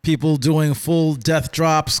people doing full death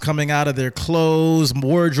drops coming out of their clothes,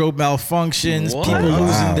 wardrobe malfunctions, What? people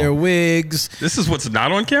losing their wigs. This is what's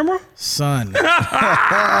not on camera? Son,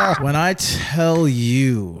 when I tell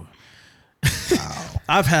you,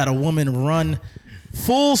 I've had a woman run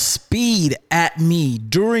full speed at me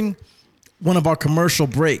during one of our commercial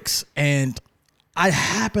breaks, and I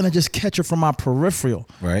happen to just catch her from my peripheral.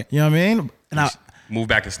 Right. You know what I mean? And Move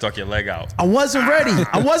back and stuck your leg out. I wasn't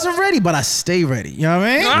ready, but I stay ready. You know what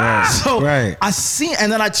I mean? Right, So right. I see, and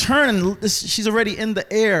then I turn, and she's already in the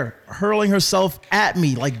air, hurling herself at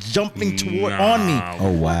me, like jumping on me.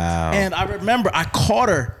 Oh, wow. And I remember I caught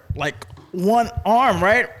her like one arm,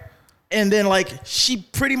 right? And then like she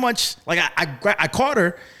pretty much like I caught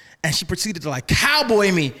her, and she proceeded to like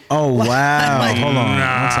cowboy me. Oh, wow. Like, Hold on.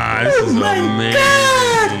 Nah, this is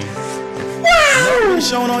amazing. never been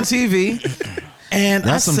shown on TV. And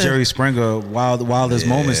That's some said, Jerry Springer wildest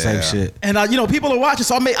moments type shit. And people are watching,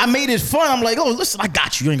 so I made it fun. I'm like, oh, listen, I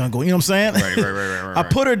got you. You ain't gonna go. You know what I'm saying? Right. I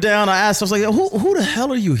put her down. I asked her, I was like, who the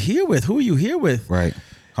hell are you here with? Who are you here with? Right.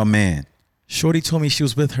 Her man. Shorty told me she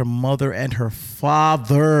was with her mother and her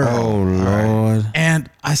father. Oh, Lord. And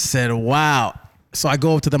I said, wow. So I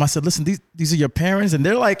go up to them. I said, listen, these are your parents? And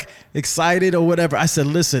they're like excited or whatever. I said,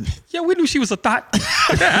 listen. Yeah, we knew she was a thought.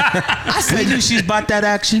 I said, She's about that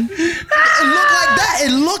action. it looked like that.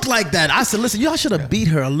 It looked like that. I said, listen, y'all should have beat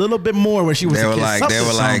her a little bit more when she was They a were kid.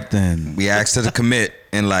 like, Something. we asked her to commit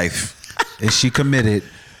in life. Is she committed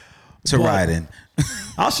to But- riding?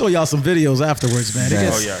 I'll show y'all some videos afterwards, man.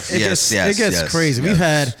 Yes. It Yes. gets crazy. We've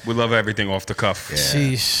had, We love everything off the cuff.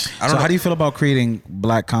 sheesh. I don't So know. how do you feel about creating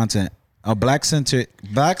black content, black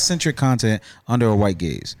centric content under a white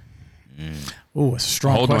gaze? Ooh, it's a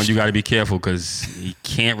strong Hold on, question. you got to be careful because you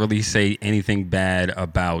can't really say anything bad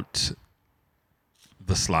about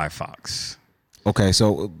the Sly Fox. Okay,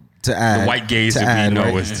 so to add The white gaze to that we know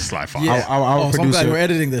right? is the Sly Fox. Yeah. Our So I'm glad producer- we're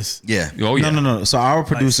editing this. Yeah. Oh yeah. No. So our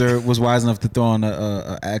producer was wise enough to throw on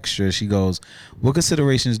a extra. She goes, "What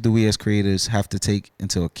considerations do we as creators have to take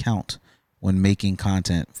into account when making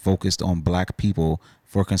content focused on black people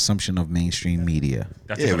for consumption of mainstream media?"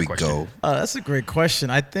 That's a There good we question. go. That's a great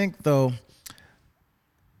question. I think though,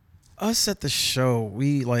 us at the show,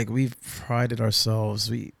 we've prided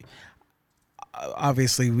ourselves. We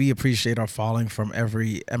obviously we appreciate our following from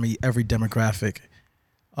every demographic.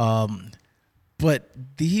 But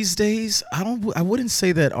these days, I wouldn't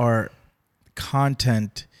say that our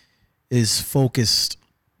content is focused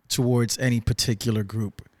towards any particular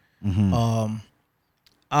group.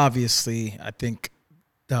 Obviously, I think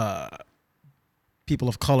the people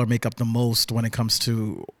of color make up the most when it comes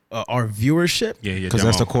to our viewership. Yeah, Because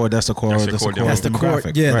that's the core. That's the core. That's the core That's the core.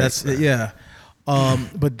 demographic. Yeah, Right. that's yeah.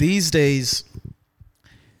 But these days,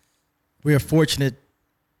 we are fortunate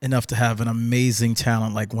enough to have an amazing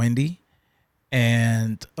talent like Wendy,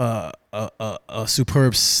 and a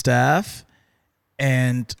superb staff,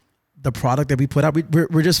 and the product that we put out.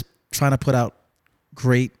 We're just trying to put out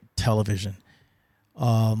great television.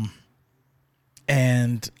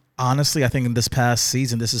 And honestly, I think in this past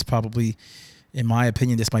season, this is probably, in my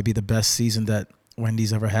opinion, this might be the best season that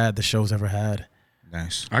Wendy's ever had, the show's ever had.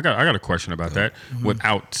 Nice. I got a question about that.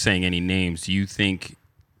 Without saying any names, do you think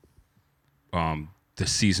the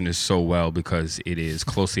season is so well because it is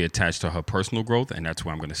closely attached to her personal growth, and that's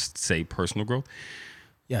why I'm going to say personal growth?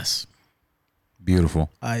 Yes, Beautiful.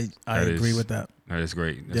 I That agree is- with that. That is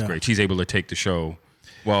great. That's Yeah. great. She's able to take the show.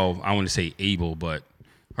 Well, I want to say able, but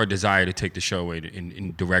her desire to take the show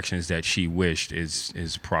in directions that she wished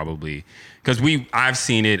is probably because I've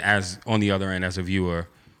seen it as on the other end as a viewer,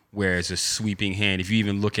 where it's a sweeping hand. If you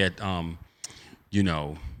even look at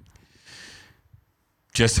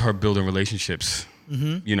just her building relationships.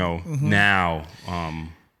 You know, now.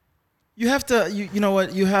 You have to, you know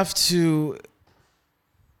what? You have to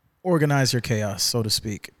organize your chaos, so to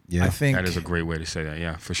speak. Yeah. I think That is a great way to say that.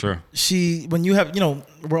 Yeah, for sure. when you have,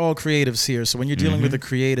 we're all creatives here. So when you're dealing with a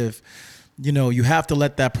creative, you have to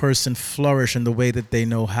let that person flourish in the way that they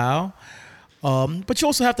know how. But you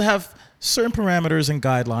also have to have certain parameters and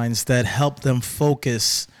guidelines that help them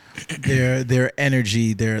focus their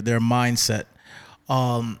energy, their mindset.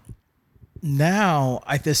 Now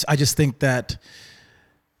I just think that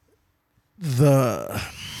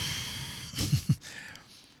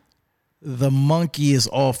the monkey is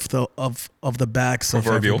off of the backs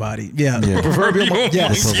Proverbial. of everybody. Yeah. Proverbial monkey.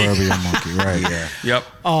 Yes. The proverbial monkey, right? Yeah.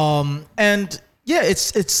 Yep. And yeah,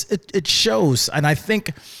 it shows, and I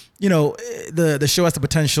think the show has the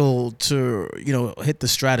potential to hit the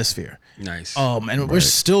stratosphere. Nice. And we're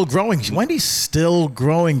still growing. Wendy's still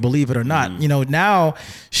growing, believe it or not. Now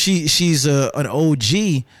she's an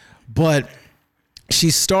OG, but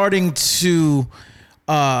she's starting to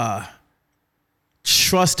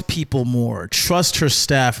trust people more, trust her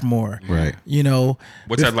staff more. Right.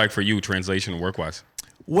 What's that like for you, translation work wise?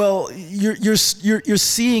 Well, you're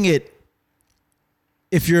seeing it.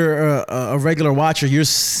 If you're a regular watcher, you're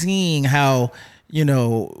seeing how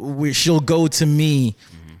she'll go to me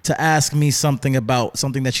to ask me something about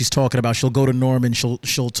something that she's talking about. She'll go to Norman.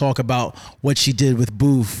 She'll talk about what she did with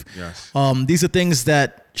Booth. Yes. These are things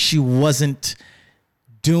that she wasn't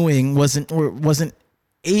doing, wasn't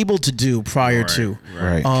able to do prior to.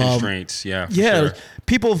 Right. Constraints. Yeah. For Yeah, Sure.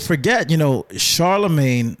 people forget.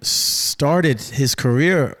 Charlemagne started his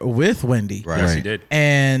career with Wendy, Right. Yes, he did.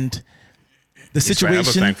 and the He's forever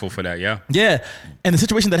situation. thankful for that. Yeah. Yeah, and the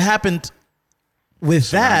situation that happened with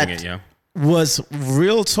Surrounding that it, yeah. was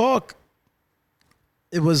real talk.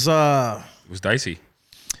 It was It was dicey.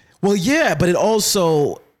 well, yeah, but it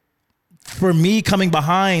also, for me coming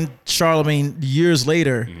behind Charlemagne years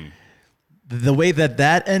later, the way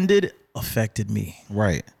that ended affected me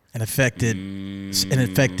Right. and affected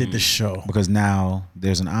the show. Because now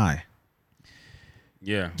there's an eye.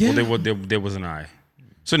 Yeah. Yeah. Well, there was an eye.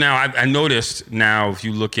 So now I noticed now if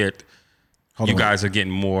you look at Hold you on. guys are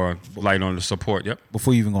getting more light on the support. Yep.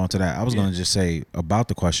 Before you even go into that, I was going to just say about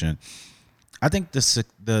the question. I think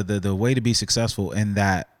the way to be successful in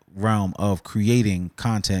that realm of creating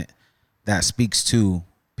content that speaks to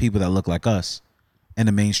people that look like us in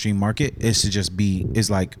the mainstream market is to just is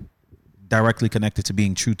like directly connected to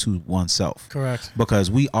being true to oneself. Correct. Because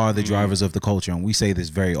we are the drivers of the culture, and we say this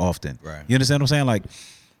very often. Right. You understand what I'm saying? Like,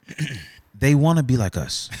 they want to be like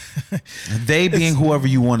us. They being whoever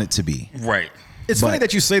you want it to be. Right. It's funny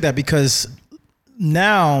that you say that, because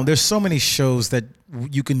now there's so many shows that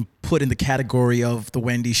you can put in the category of the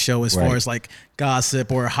Wendy show as far Right. as like gossip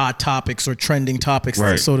or hot topics or trending topics,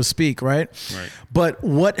 Right. so to speak, right? Right. But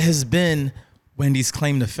what has been Wendy's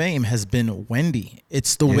claim to fame has been Wendy.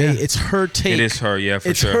 It's the way, it's her take. It is her, yeah, for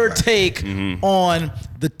it's sure. her take on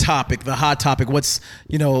the topic, the hot topic, what's,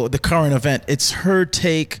 the current event. It's her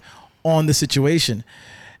take on the situation.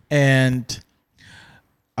 And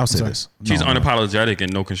I'll say sorry. this. She's No. unapologetic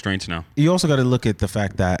and no constraints now. You also got to look at the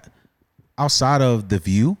fact that outside of The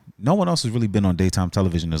View, no one else has really been on daytime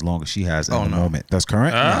television as long as she has at the moment. That's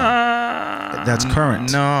current? That's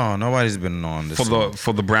current. No, nobody's been on this.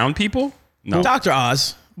 For the brown people? No. Dr.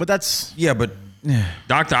 Oz, but that's Yeah, but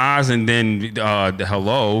Dr. Oz and then the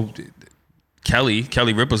Hello, Kelly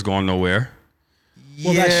Ripa's going nowhere.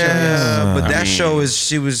 Well, that show, yes. but that mean- show is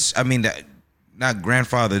she was. I mean, that not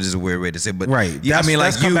grandfather is a weird way to say, but Right. Yeah, I That's- mean,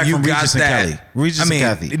 like that's come back you from got Regis and that. Kelly. Regis I and mean,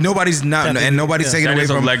 Kathy. nobody's not, Kathy, and nobody's yeah. taking That away is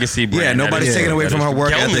a from legacy brand. Yeah, That nobody's is- taking away that from is her true.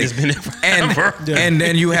 work Gelman ethic. has been there forever. And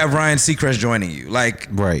then you have Ryan Seacrest joining you. Like,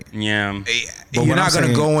 Right. Yeah. you're what not I'm going to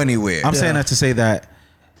saying- go anywhere. I'm saying that to say that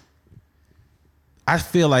I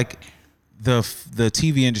feel like the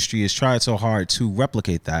TV industry has tried so hard to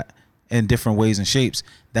replicate that in different ways and shapes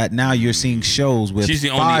that now you're seeing shows with She's the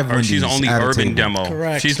five only she's the Wendy's only at a urban table. demo.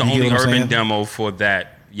 Correct. She's the You get only what I'm urban saying? demo for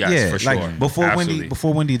that. Yes, for sure. like before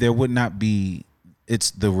Absolutely. Wendy, there would not be.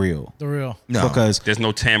 It's the real. the real. No. Because There's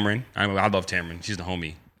no Tamron. I love Tamron. She's the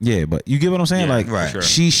homie. yeah, but you get what I'm saying. Yeah, like for sure.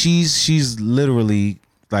 she's literally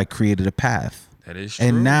like created a path. That is true.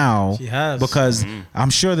 And now, She has. because I'm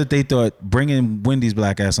sure that they thought bringing Wendy's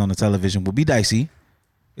black ass on the television would be dicey,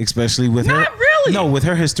 especially with her. Not really. No, with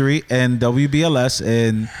her history and WBLS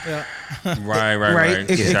and right.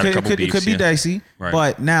 It, She's had a it couple could beefs, be yeah. dicey. Right.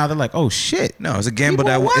 But now they're like, oh shit. No, it's a gamble People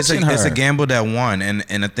that are it's a watching her. gamble that won, and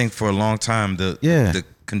I think for a long time the Yeah. the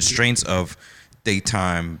constraints of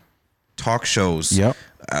daytime talk shows, Yep.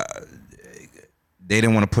 they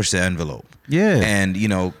didn't want to push the envelope. Yeah. And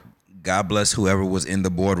God bless whoever was in the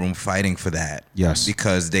boardroom fighting for that. Yes.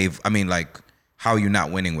 Because like, how are you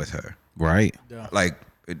not winning with her? Right. Like,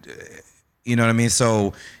 you know what I mean?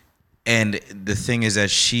 So, and the thing is that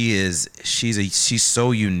she's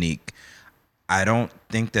so unique. I don't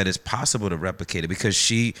think that it's possible to replicate it because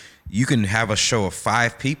you can have a show of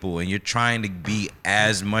 5 people and you're trying to be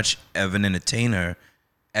as much of an entertainer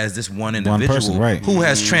as this one individual person, right. who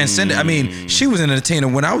has transcended. I mean, she was an entertainer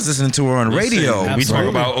when I was listening to her on radio. We talk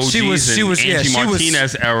about OGs She was Angie yeah,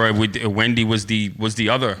 Martinez era. With Wendy was the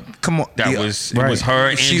other. Come on, It was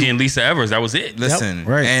her, Angie, and Lisa Evers. That was it. Listen,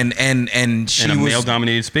 Right. and she In a was male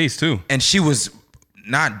dominated space too. and she was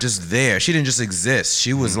not just there. She didn't just exist.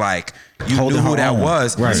 She was like, you Holding knew who her that own.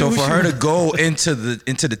 was. Right. So for her to go into the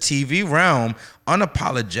TV realm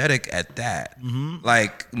unapologetic at that,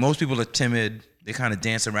 like most people are timid. They kind of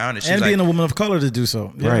dance around it. She's And like, being a woman of color to do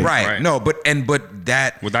so. Yeah. Right. right. No, but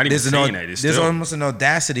that Without even there's saying that, it's there's still- almost an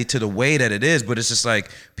audacity to the way that it is, but it's just like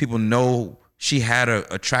people know she had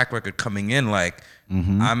a track record coming in. Like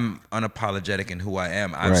I'm unapologetic in who I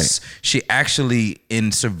am. She actually,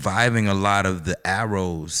 in surviving a lot of the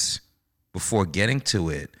arrows before getting to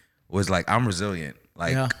it, was like, I'm resilient.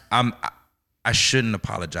 Like Yeah. I shouldn't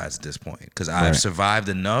apologize at this point because I've survived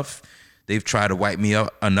enough. They've tried to wipe me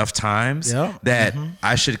up enough times Yeah. that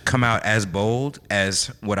I should come out as bold as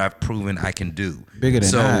what I've proven I can do. Bigger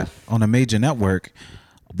than that, on a major network,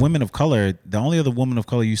 women of color, the only other woman of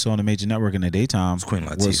color you saw on a major network in the daytime Queen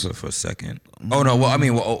was Latifah for a second. Oh no, well I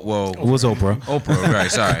mean, well, was Oprah. Oprah, right?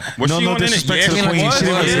 Sorry. Was No, she no on in it? disrespect to the Yeah, queen. was. She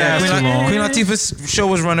didn't Yeah. last too long. Queen Latifah's show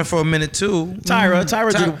was running for a minute too. Tyra did.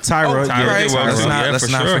 Tyra, Tyra yeah. did well, Let's too. not, Yeah, let's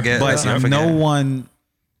for not sure. forget. Let's not But forget. no one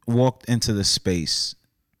walked into the space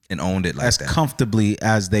and owned it like as that. comfortably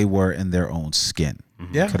as they were in their own skin.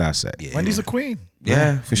 Yeah. Could I say? Wendy's a queen.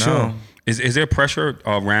 Yeah, for sure. Is there pressure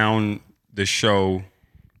around the show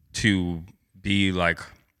to be like,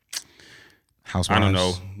 Housewives. I don't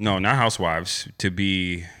know, no, not housewives, to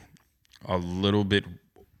be a little bit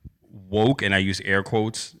woke, and I use air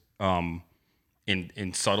quotes,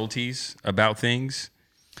 in subtleties about things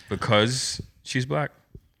because she's black?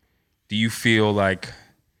 Do you feel like,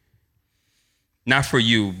 not for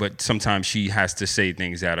you, but sometimes she has to say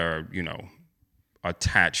things that are,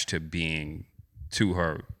 attached to being to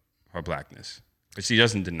her blackness? But she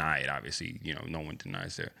doesn't deny it, obviously. No one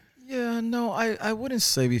denies that. Yeah, no, I wouldn't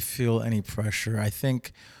say we feel any pressure. I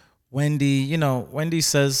think Wendy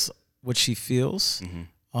says what she feels.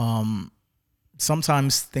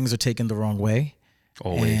 Sometimes things are taken the wrong way.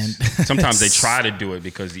 Always. And- Sometimes they try to do it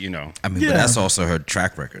because, I mean, Yeah. but that's also her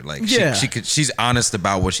track record. Like, Yeah. she's honest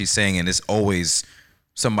about what she's saying, and it's always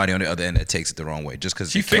somebody on the other end that takes it the wrong way. Just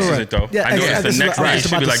because she fixes it, though. Yeah, I know this the is next what I night was she'll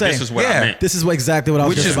about be to like, say. this is what Yeah. I meant. This is exactly what I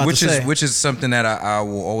was just about to say. Which is something that I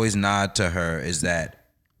will always nod to her, is that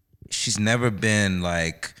she's never been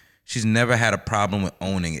like, she's never had a problem with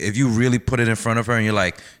owning it. If you really put it in front of her and you're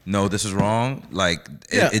like, no, this is wrong, like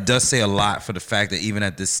Yeah. it does say a lot for the fact that even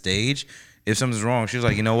at this stage, if something's wrong, she's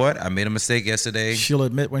like, you know what, I made a mistake yesterday. She'll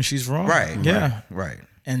admit when she's wrong. Right. Yeah. Right.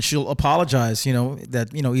 And she'll apologize, that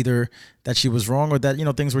either that she was wrong or that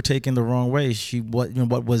things were taken the wrong way.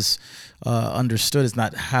 What was understood is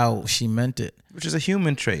not how she meant it. Which is a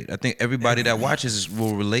human trait. I think everybody that watches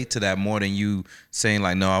will relate to that more than you saying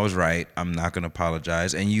like, no, I was right, I'm not going to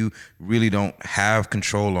apologize. And you really don't have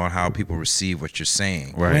control on how people receive what you're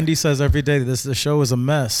saying. Right. Wendy says every day that the show is a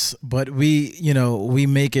mess, but we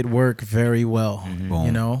make it work very well.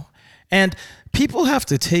 And people have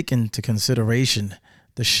to take into consideration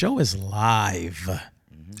the show is live.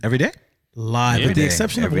 Every day? Live, with the day,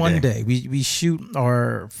 exception of every one day. day. We shoot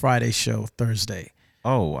our Friday show Thursday.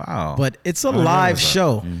 Oh, wow. But it's a live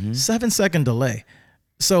show, 7-second delay.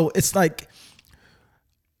 So it's like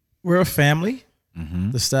we're a family,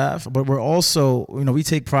 the staff, but we're also, we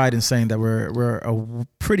take pride in saying that we're a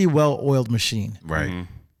pretty well-oiled machine. right.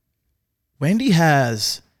 Wendy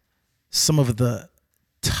has some of the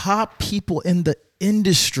top people in the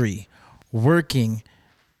industry working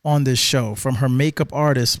on this show, from her makeup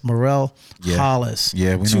artist, Morel Hollis.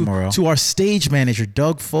 Yeah, we know Morel. To our stage manager,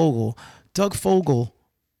 Doug Fogel. Doug Fogel,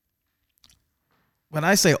 when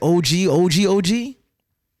I say OG, he's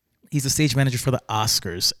the stage manager for the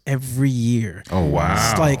Oscars every year. Oh, wow.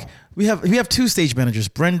 It's like we have two stage managers.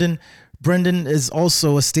 Brendan is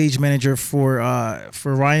also a stage manager for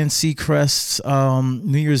Ryan Seacrest's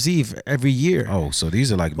New Year's Eve every year. Oh, so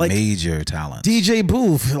these are like major talents. DJ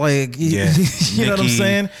Booth, like Yeah. you know what I'm Nicki,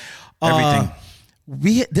 saying?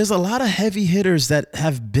 everything. There's a lot of heavy hitters that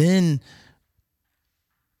have been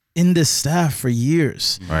in this staff for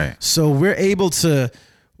years. Right. So we're able to.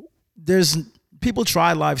 There's people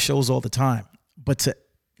try live shows all the time, but to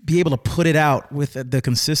be able to put it out with the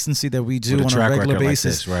consistency that we do With a on a track regular record like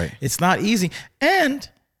basis. this, right. It's not easy. And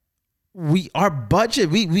our budget,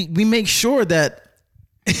 we make sure that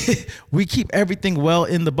we keep everything well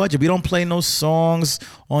in the budget. We don't play no songs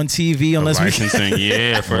on TV unless we Licensing,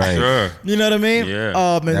 yeah, for Right. sure. You know what I mean?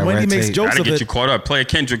 Yeah. And That Wendy red makes tape. jokes Gotta of get it. you caught up. Play a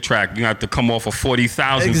Kendrick track. You have to come off of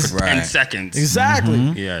 40,000 for 10 Right. seconds. Exactly.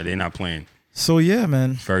 Yeah, they're not playing. So yeah,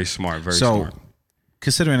 man. Very smart. Very So, smart.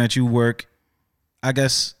 considering that you work, I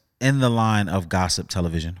guess, in the line of gossip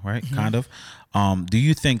television, right? Kind of. Do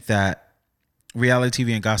you think that reality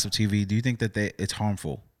TV and gossip TV? Do you think that it's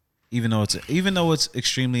harmful, even though it's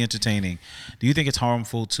extremely entertaining? Do you think it's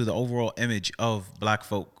harmful to the overall image of Black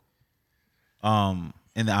folk,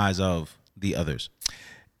 in the eyes of the others?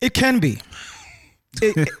 It can be.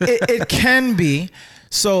 It can be.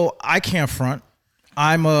 So I can't front.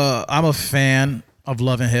 I'm a fan of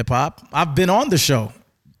Love and Hip Hop. I've been on the show.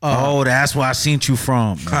 Oh, that's where I seen you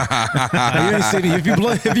from. You didn't see me. If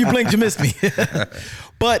you blinked, you missed me.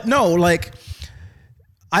 But no, like,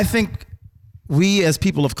 I think we as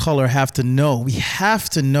people of color have to know. We have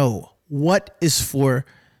to know what is for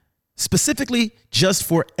specifically just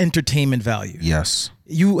for entertainment value. Yes.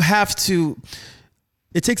 You have to.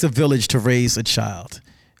 It takes a village to raise a child.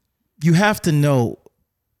 You have to know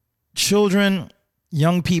children,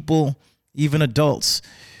 young people, even adults.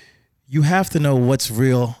 You have to know what's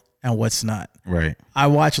real and what's not. Right. I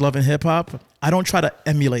watch Love and Hip Hop. I don't try to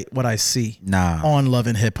emulate what I see Nah. on Love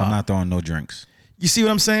and Hip I'm Hop. not throwing no drinks. You see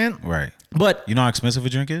what I'm saying? Right. But You know how expensive a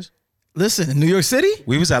drink is? listen, in New York City,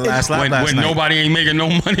 We was at Last Lap When last night. nobody ain't making no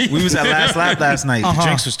money. We was at Last Lap last night. The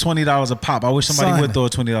drinks was $20 a pop. I wish somebody Son. would throw a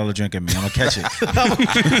 $20 drink at me. I'm gonna catch it.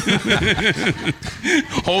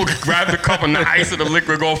 Grab the cup and the ice of the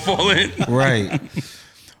liquor go fall in. Right.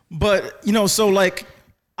 but so like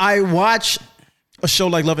I watch a show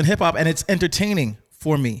like Love and Hip Hop and it's entertaining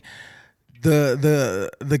for me.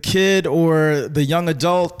 The kid or the young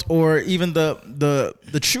adult or even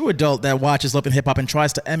the true adult that watches Love and Hip Hop and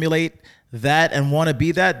tries to emulate that and want to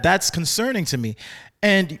be that's concerning to me.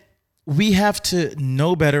 And we have to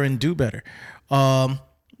know better and do better.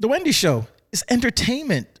 The Wendy Show is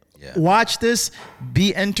entertainment. Yeah. Watch this,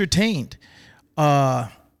 be entertained. But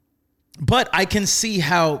I can see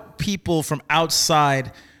how people from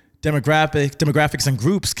outside demographics and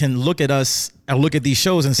groups can look at us and look at these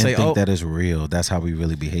shows and say, And think "Oh, that is real. That's how we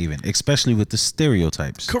really behaving, especially with the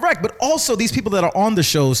stereotypes. correct." But also, these people that are on the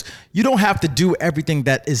shows, you don't have to do everything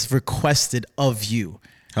that is requested of you.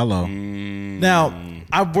 Hello. Now,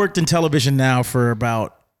 I've worked in television now for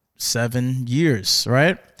about 7 years,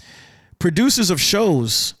 right? Producers of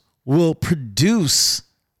shows will produce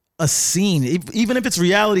a scene, even if it's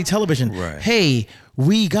reality television. Right. Hey,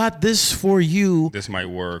 we got this for you. This might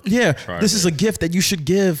work. Yeah, Try this is a gift that you should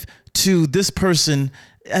give to this person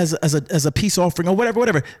as a peace offering or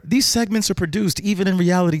whatever. These segments are produced even in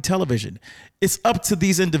reality television. It's up to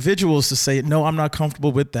these individuals to say, no, I'm not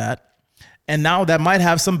comfortable with that. And now that might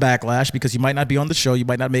have some backlash because you might not be on the show, you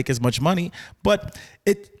might not make as much money, but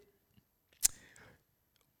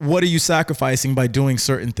what are you sacrificing by doing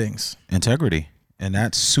certain things? Integrity. And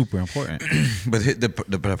that's super important. But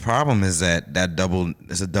the problem is that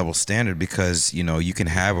it's a double standard because you can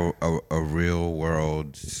have a real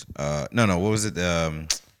world what was it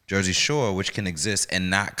Jersey Shore which can exist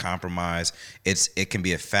and not compromise. It can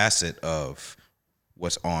be a facet of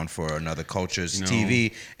what's on for another culture's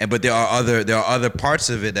TV, but there are other parts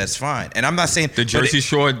of it that's fine. And I'm not saying The Jersey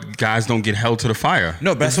Shore guys don't get held to the fire.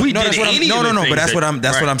 No, but that's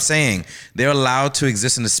what I'm saying. They're allowed to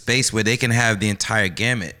exist in a space where they can have the entire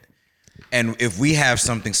gamut. And if we have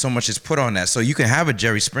something, so much is put on that. So you can have a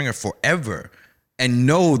Jerry Springer forever and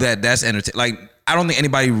know that that's entertaining. Like, I don't think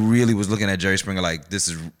anybody really was looking at Jerry Springer like this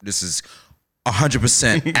is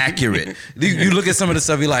 100% accurate. You look at some of the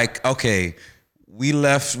stuff, you're like, okay, we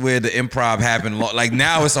left where the improv happened. Like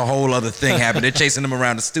now it's a whole other thing happened. They're chasing them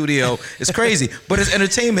around the studio. It's crazy, but it's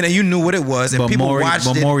entertainment, and you knew what it was, and But people watched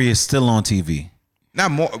it. Maury is still on TV.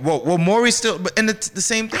 Not more. Well, Maury's still, but and it's the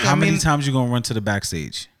same thing. How many times you gonna run to the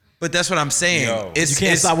backstage? But that's what I'm saying. You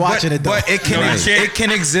can't stop watching it, though. But it can No, you can't. it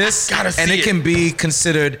can exist, Gotta see and it it. can be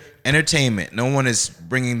considered entertainment. No one is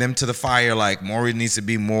bringing them to the fire. Like Maury needs to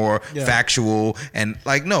be more factual and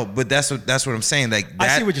like no. But that's what I'm saying. Like that,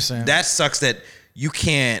 I see what you're saying. That sucks. That you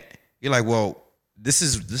can't. You're like, well, this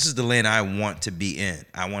is the lane I want to be in.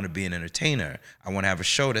 I want to be an entertainer. I want to have a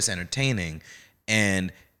show that's entertaining,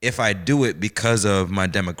 and if I do it because of my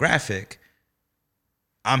demographic,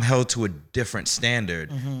 I'm held to a different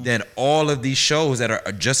standard than all of these shows that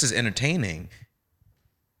are just as entertaining.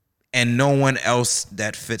 and no one else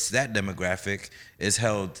that fits that demographic is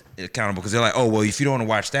held accountable because they're like, oh, well, if you don't want to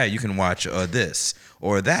watch that, you can watch this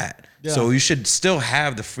or that. Yeah. So you should still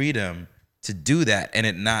have the freedom to do that and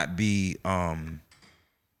it not be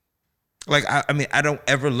like I mean, I don't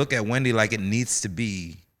ever look at Wendy like it needs to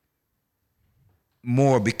be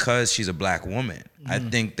more because she's a black woman. I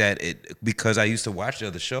think that because I used to watch the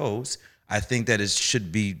other shows, I think that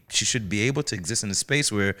she should be able to exist in a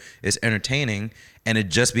space where it's entertaining and it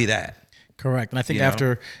just be that. Correct. And I think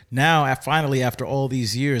You know? finally, after all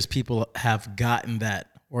these years, people have gotten that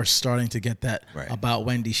or starting to get that Right. about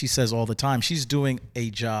Wendy. She says all the time, she's doing a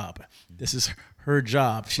job. This is her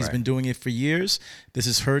job. She's Right. been doing it for years. This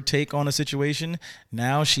is her take on a situation.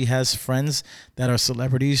 Now she has friends that are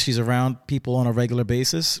celebrities. She's around people on a regular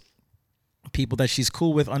basis. People that she's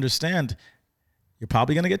cool with understand you're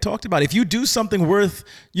probably going to get talked about. If you do something worth,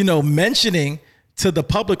 mentioning to the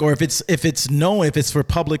public, or if it's known, if it's for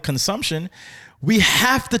public consumption, we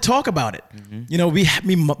have to talk about it.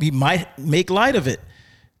 We might make light of it.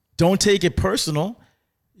 Don't take it personal.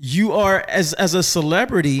 You are, as a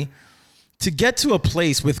celebrity, to get to a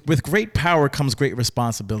place with great power comes great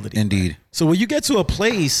responsibility. Indeed. So when you get to a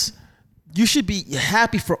place, you should be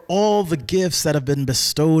happy for all the gifts that have been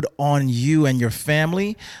bestowed on you and your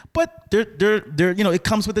family, but they're it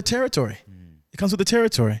comes with the territory. It comes with the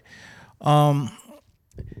territory.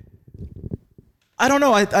 I don't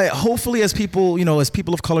know. I hopefully as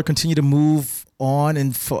people of color continue to move on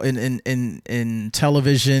in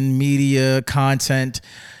television, media, content,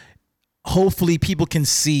 hopefully people can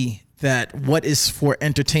see that what is for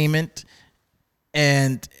entertainment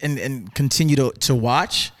and continue to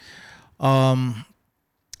watch.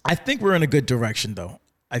 I think we're in a good direction, though.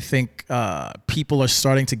 I think people are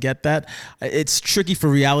starting to get that. It's tricky for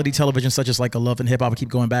reality television, such as like a Love and Hip Hop. I keep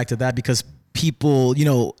going back to that because people,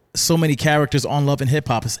 so many characters on Love and Hip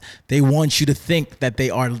Hop, they want you to think that they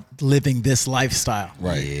are living this lifestyle.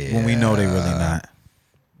 Right. Yeah. When we know they really not.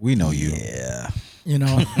 We know you. Yeah.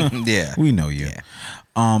 Yeah. We know you.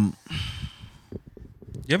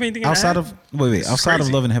 You have anything Outside to of add? outside of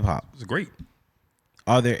Crazy. Love and Hip Hop, It's great.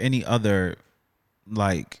 are there any other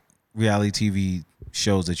like reality TV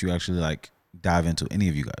shows that you actually like dive into? Any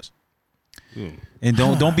of you guys? And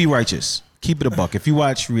don't be righteous. Keep it a buck. If you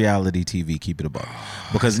watch reality TV, keep it a buck.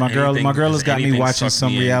 Because my girl has got me watching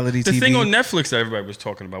some reality The TV. thing on Netflix that everybody was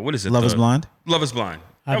talking about. What is it? Love is Blind? Love is Blind.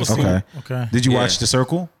 That was haven't cool. seen Okay. Okay. Did you Yeah. watch The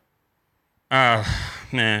Circle? Nah.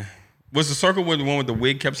 Was the circle with the one with the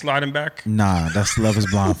wig kept sliding back? Nah, that's Love is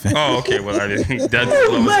Blind, fam. Oh, okay. Well, I didn't. That's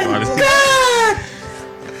Love is Blind.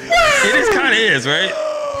 It is kind of is, right?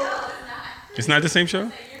 It's not the same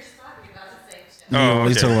show? Oh,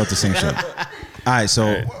 We okay. talk about the same show. All right, so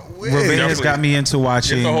Ravine has got me into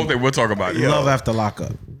watching It's the whole thing. We'll talk about it. Love After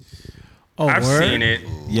Lockup. Oh, I've word? seen it.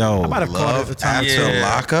 Yo, I might have caught it at the time. After Yeah.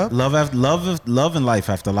 lockup. Love and Life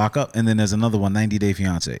After Lockup, and then there's another one, 90 Day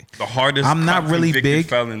Fiance. The hardest. I'm not really convicted big.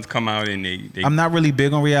 Felons come out and they I'm not really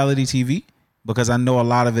big on reality TV because I know a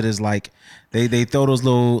lot of it is like they throw those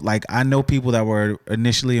little like I know people that were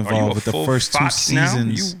initially a involved with the full first two Fox now?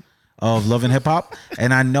 seasons You- of Love and Hip Hop,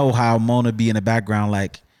 and I know how Mona be in the background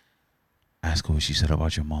like. Ask her what she said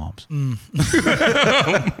about your moms.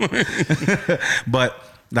 But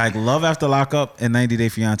like Love After Lockup and 90 Day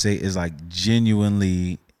Fiance is like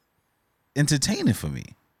genuinely entertaining for me.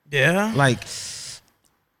 Yeah. Like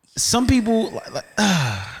some people,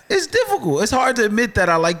 it's difficult. It's hard to admit that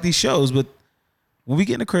I like these shows, but when we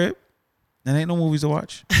get in the crib, there ain't no movies to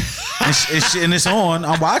watch, and it's on.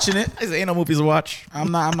 I'm watching it. There ain't no movies to watch.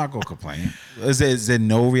 I'm not gonna complain. Is there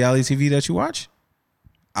no reality TV that you watch?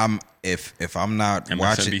 If I'm not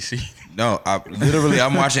watching, MSNBC. no,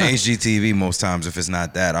 I'm watching HGTV most times. If it's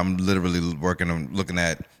not that, I'm literally working on looking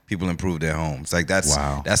at people improve their homes. Like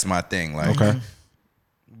that's my thing. Like, Okay.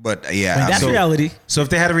 But yeah, I mean, that's so- reality. So if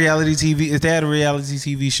they had a reality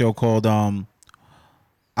TV show called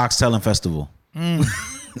Oxtail Festival, No,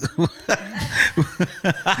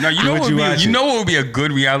 you know Would what you would watch be, you it? know what would be a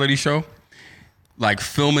good reality show? Like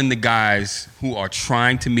filming the guys who are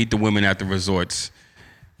trying to meet the women at the resorts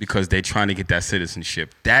because they're trying to get that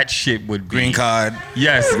citizenship. That shit would be green card.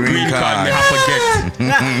 Yes, green card. card.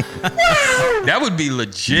 Man, I forget. That would be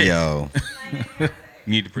legit. Yo, You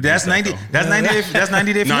need to produce that's that, 90. though. That's 90 Day. That's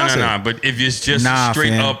 90 Day No, Fiance. no. But if it's just Nah, straight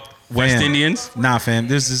fam. up West Fam. Indians, Nah, fam.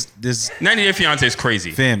 This 90 Day Fiance is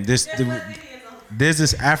crazy. fam. There's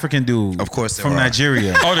this African dude, Of course there from are.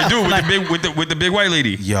 Nigeria. Oh, the dude with the big white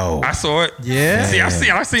lady. Yo. I saw it. Yeah? See,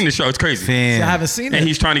 I seen the show. It's crazy. Fam, I haven't seen And it.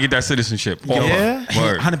 he's trying to get that citizenship. Yeah?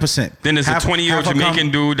 Word. 100%. Then there's a 20-year-old have her come-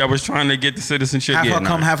 Jamaican dude that was trying to get the citizenship. Have Yeah, her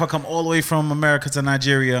come, nah. have her come all the way from America to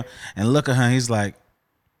Nigeria and look at her. And he's like,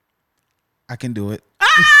 I can do it.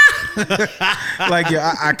 Like,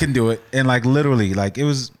 yeah, I can do it. And like literally, like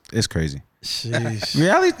it's crazy. Sheesh.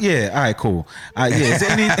 Reality? Yeah. All right, cool. Yeah. Is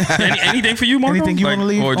there Anything for you, Marco? anything you Like, want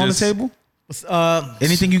to leave or on just- the table?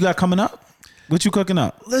 Anything you got coming up? What you cooking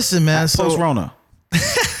up? Listen, man. Post So, Rona.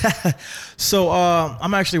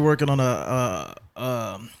 I'm actually working on a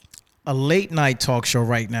late night talk show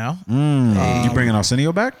right now. You bringing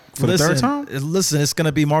Arsenio back for the third time? Listen, it's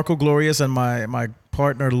gonna be Marco Glorious and my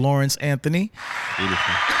partner Lawrence Anthony.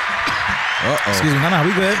 Beautiful. Excuse me, no,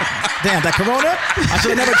 we good. Damn, that Corona? I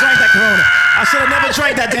should have never drank that Corona. I should have never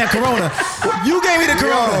drank that damn Corona. You gave me the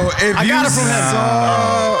Corona. I got it from him.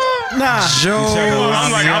 Nah. Joe, I'm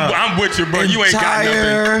like, I'm with you, bro. You ain't got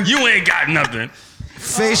Entire- nothing. You ain't got nothing.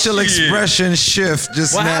 facial Shit. expression shift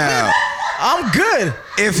just What now. happened? I'm good.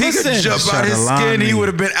 If he Listen, could jump Try out to his lie skin, he me. would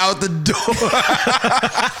have been out the door.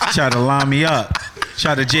 Try to line me up.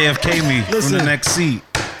 Try to JFK me from Listen. the next seat.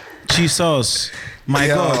 Cheese sauce. My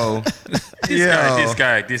God.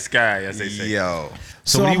 This guy, as they say. Yo.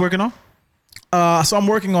 So what are you working on? So I'm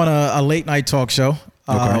working on a late night talk show.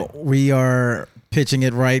 Okay. We are pitching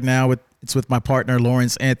it right now. It's with my partner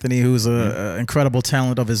Lawrence Anthony, who's a incredible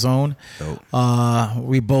talent of his own.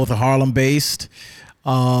 We both are Harlem based.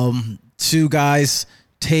 Two guys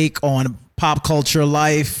take on pop culture,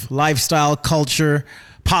 lifestyle, culture,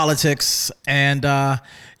 politics, and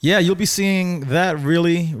you'll be seeing that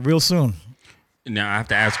real soon. Now I have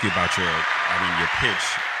to ask you about your pitch.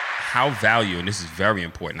 How valuable, and this is very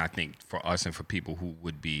important, I think, for us and for people who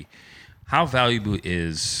would be, how valuable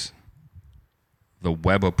is the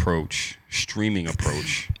web approach, streaming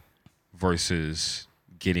approach, versus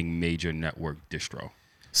getting major network distro?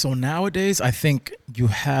 So nowadays, I think you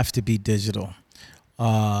have to be digital.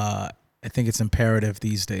 I think it's imperative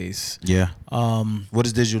these days. Yeah. What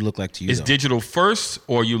does digital look like to you? Is though? digital first,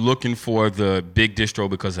 or are you looking for the big distro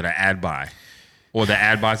because of the ad buy? Or the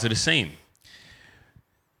ad buys are the same?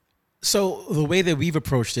 So the way that we've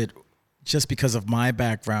approached it, just because of my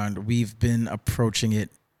background, we've been approaching it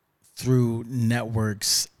through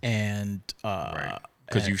networks and Right.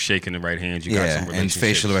 Because you've shaken the right hands, you got some Yeah, relationships. and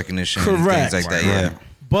facial recognition, Correct. things like that. Right. Yeah.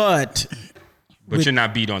 but But you're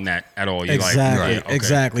not beat on that at all. You're exactly, like, okay,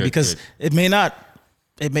 exactly, good, because good. it may not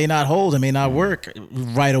hold, it may not work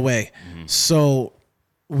right away. So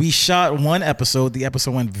we shot one episode. The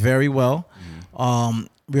episode went very well.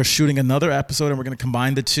 We're shooting another episode, and we're going to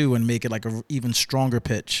combine the two and make it like an even stronger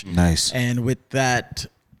pitch. Nice. And with that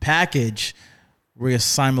package, we're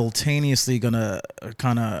simultaneously going to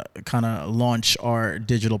kind of launch our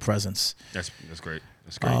digital presence. That's great.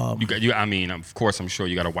 That's great. Of course, I'm sure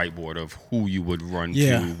you got a whiteboard of who you would run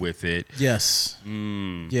Yeah. to with it. Yes.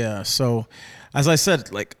 Yeah. So, as I said,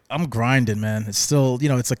 like I'm grinding, man. It's still,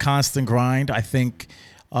 it's a constant grind. I think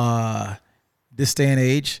this day and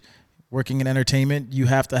age, working in entertainment, you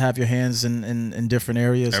have to have your hands in different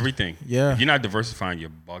areas. Everything. Yeah. If you're not diversifying, you're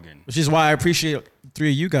bugging. Which is why I appreciate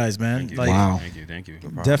three of you guys, man. Thank you. Like Wow. Thank you.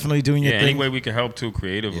 definitely doing your Yeah, thing. any way we can help too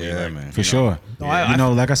creatively. Yeah, like, man. For sure. No, I-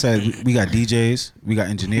 like I said, we got DJs, we got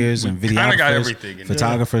engineers and kinda videographers, got everything in there.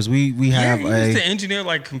 photographers. We Yeah, have he used a to engineer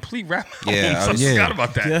like complete rap Yeah, albums. I yeah. forgot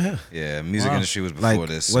about that. Yeah. Yeah, music Wow. industry was before like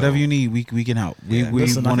this. so- whatever you need, we can help. We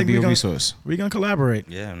Listen, I want to think be we're a gonna- resource. We're gonna collaborate.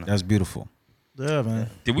 Yeah, man. That's beautiful. Yeah, man.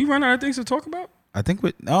 Did we run out of things to talk about? I think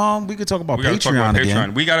we could talk about We gotta Patreon talk about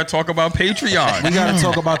again. Patreon. We got to talk about Patreon. We got to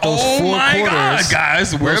talk about those Oh 4 my quarters. God,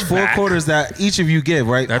 guys, we're those 4 back. quarters that each of you give,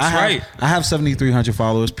 right? That's right. I have 7,300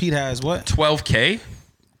 followers. Pete has what? 12K,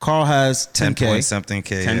 Carl has 10 10K. point something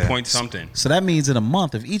K. 10 yeah. point something, So that means in a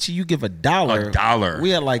month, if each of you give $1, $1.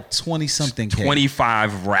 we at like 20 something K.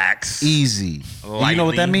 25 racks. Easy. And you know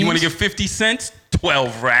what that Lightly. means? You want to give 50 cents?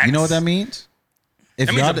 12 racks. You know what that means? If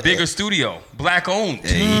That means y'all a bigger studio, black owned.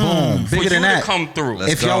 boom, For bigger you than to that. come through.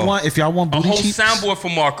 Let's If y'all go. want a booty whole cheeks, soundboard for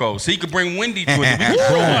Marco, so he could bring Wendy to it. We can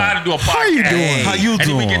show him how to do a podcast. How you doing? How you And then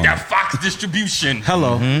we doing? get that Fox distribution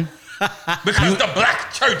hello. because the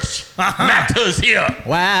black church matters here.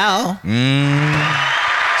 Wow.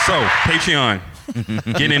 So Patreon,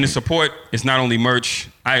 get in and support. It's not only merch.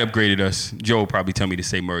 I upgraded us. Joe will probably tell me to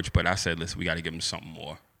say merch, but I said, listen, we got to give him something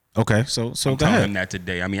more. Okay, so go Tell him ahead. that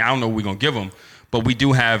today. I mean, I don't know what we're gonna give him, but we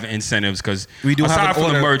do have incentives because We do have aside an from the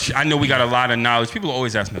order. merch, I know we got a lot of knowledge. People are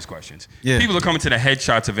always asking us questions. Yeah. People are coming to the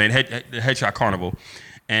Headshots event, the Headshot Carnival,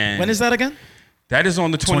 and When is that again? that is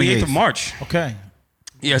on the 28th of 28th. March. Okay.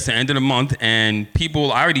 Yes, the end of the month, and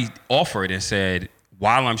people I already offered and said,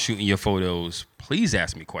 while I'm shooting your photos, please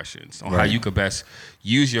ask me questions on how you could best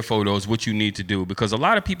use your photos, what you need to do. Because a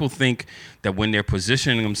lot of people think that when they're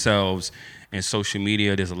positioning themselves in social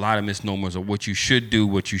media, there's a lot of misnomers of what you should do,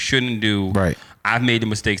 what you shouldn't do. Right. I've made the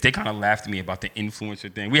mistakes. They kind of laughed at me about the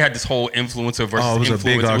influencer thing. We had this whole influencer versus it was a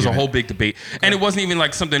big influencer. It was a argument. whole big debate. And it wasn't even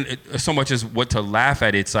like something so much as what to laugh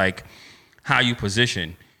at. It's like how you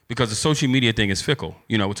position. Because the social media thing is fickle.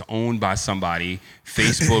 You know, it's owned by somebody.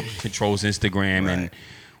 Facebook controls Instagram. And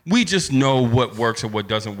we just know what works and what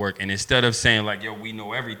doesn't work. And instead of saying like, yo, we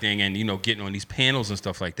know everything and, you know, getting on these panels and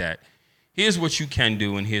stuff like that, here's what you can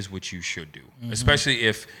do and here's what you should do. Especially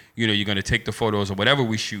if, you know, you're going to take the photos or whatever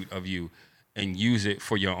we shoot of you and use it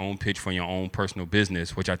for your own pitch, for your own personal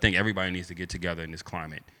business, which I think everybody needs to get together in this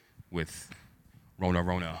climate with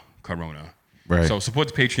Corona. Right. So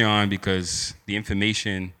support the Patreon because the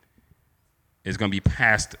information is going to be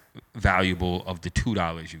past valuable of the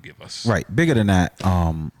 $2 you give us. Right. Bigger than that,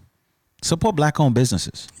 support Black-owned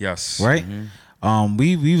businesses. Yes. Right.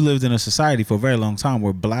 We've lived in a society for a very long time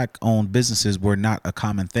where Black-owned businesses were not a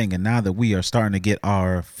common thing, and now that we are starting to get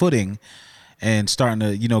our footing and starting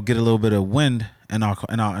to, you know, get a little bit of wind in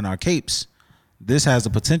our capes, this has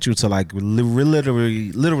the potential to like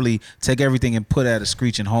literally take everything and put at a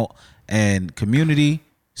screeching halt. And community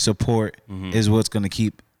support is what's going to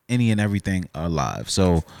keep any and everything alive.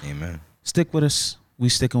 So, Amen. Stick with us. We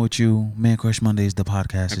sticking with you. Man Crush Mondays, the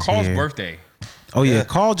podcast And is Carl's here. birthday. Oh yeah,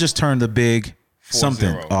 Carl just turned the big 40.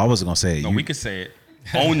 something. Oh, I wasn't gonna say it. No, we could say it.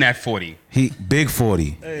 Own that 40. He big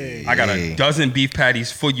 40. I got a dozen beef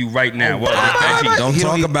patties for you right now. Well, veggies. Don't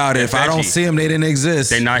talk about it. If I don't veggies. see them, they didn't exist.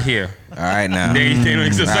 They're not here. All right now. They don't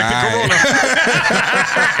exist like the Corona.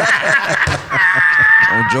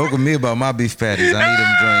 Don't joke with me about my beef patties. I need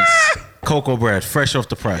them joints. Cocoa bread, fresh off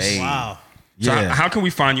the press. Hey. Wow. So Yeah. how can we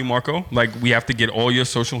find you, Marco? Like we have to get all your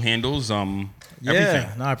social handles. Everything.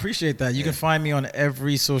 Yeah, no, I appreciate that. You can find me on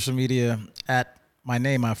every social media at my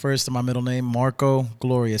name, my first and my middle name, Marco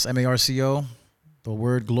Glorious, Marco, the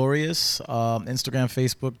word glorious. Instagram,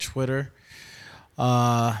 Facebook, Twitter.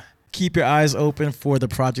 Keep your eyes open for the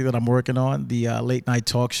project that I'm working on, the late night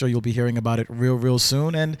talk show. You'll be hearing about it real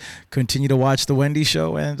soon, and continue to watch the Wendy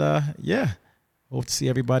Show. And hope to see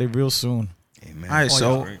everybody real soon. Amen. All right,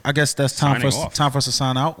 so yeah. I guess that's time Signing for us. off. Time for us to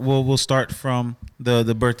sign out. We'll start from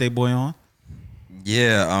the birthday boy on.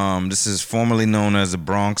 Yeah, this is formerly known as the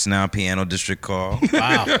Bronx, now Piano District Call.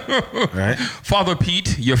 Wow. Right. Father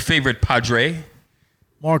Pete, your favorite padre.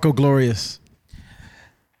 Marco Glorious.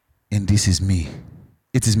 And this is me.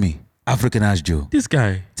 It is me, Africanized Joe, This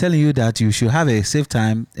guy. telling you that you should have a safe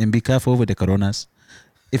time and be careful with the coronas.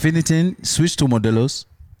 If anything, switch to Modelo's.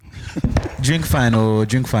 Drink fine.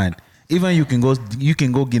 Even you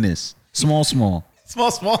can go Guinness. Small. Small.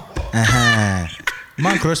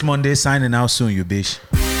 Man Crush Monday signing out soon, you bitch.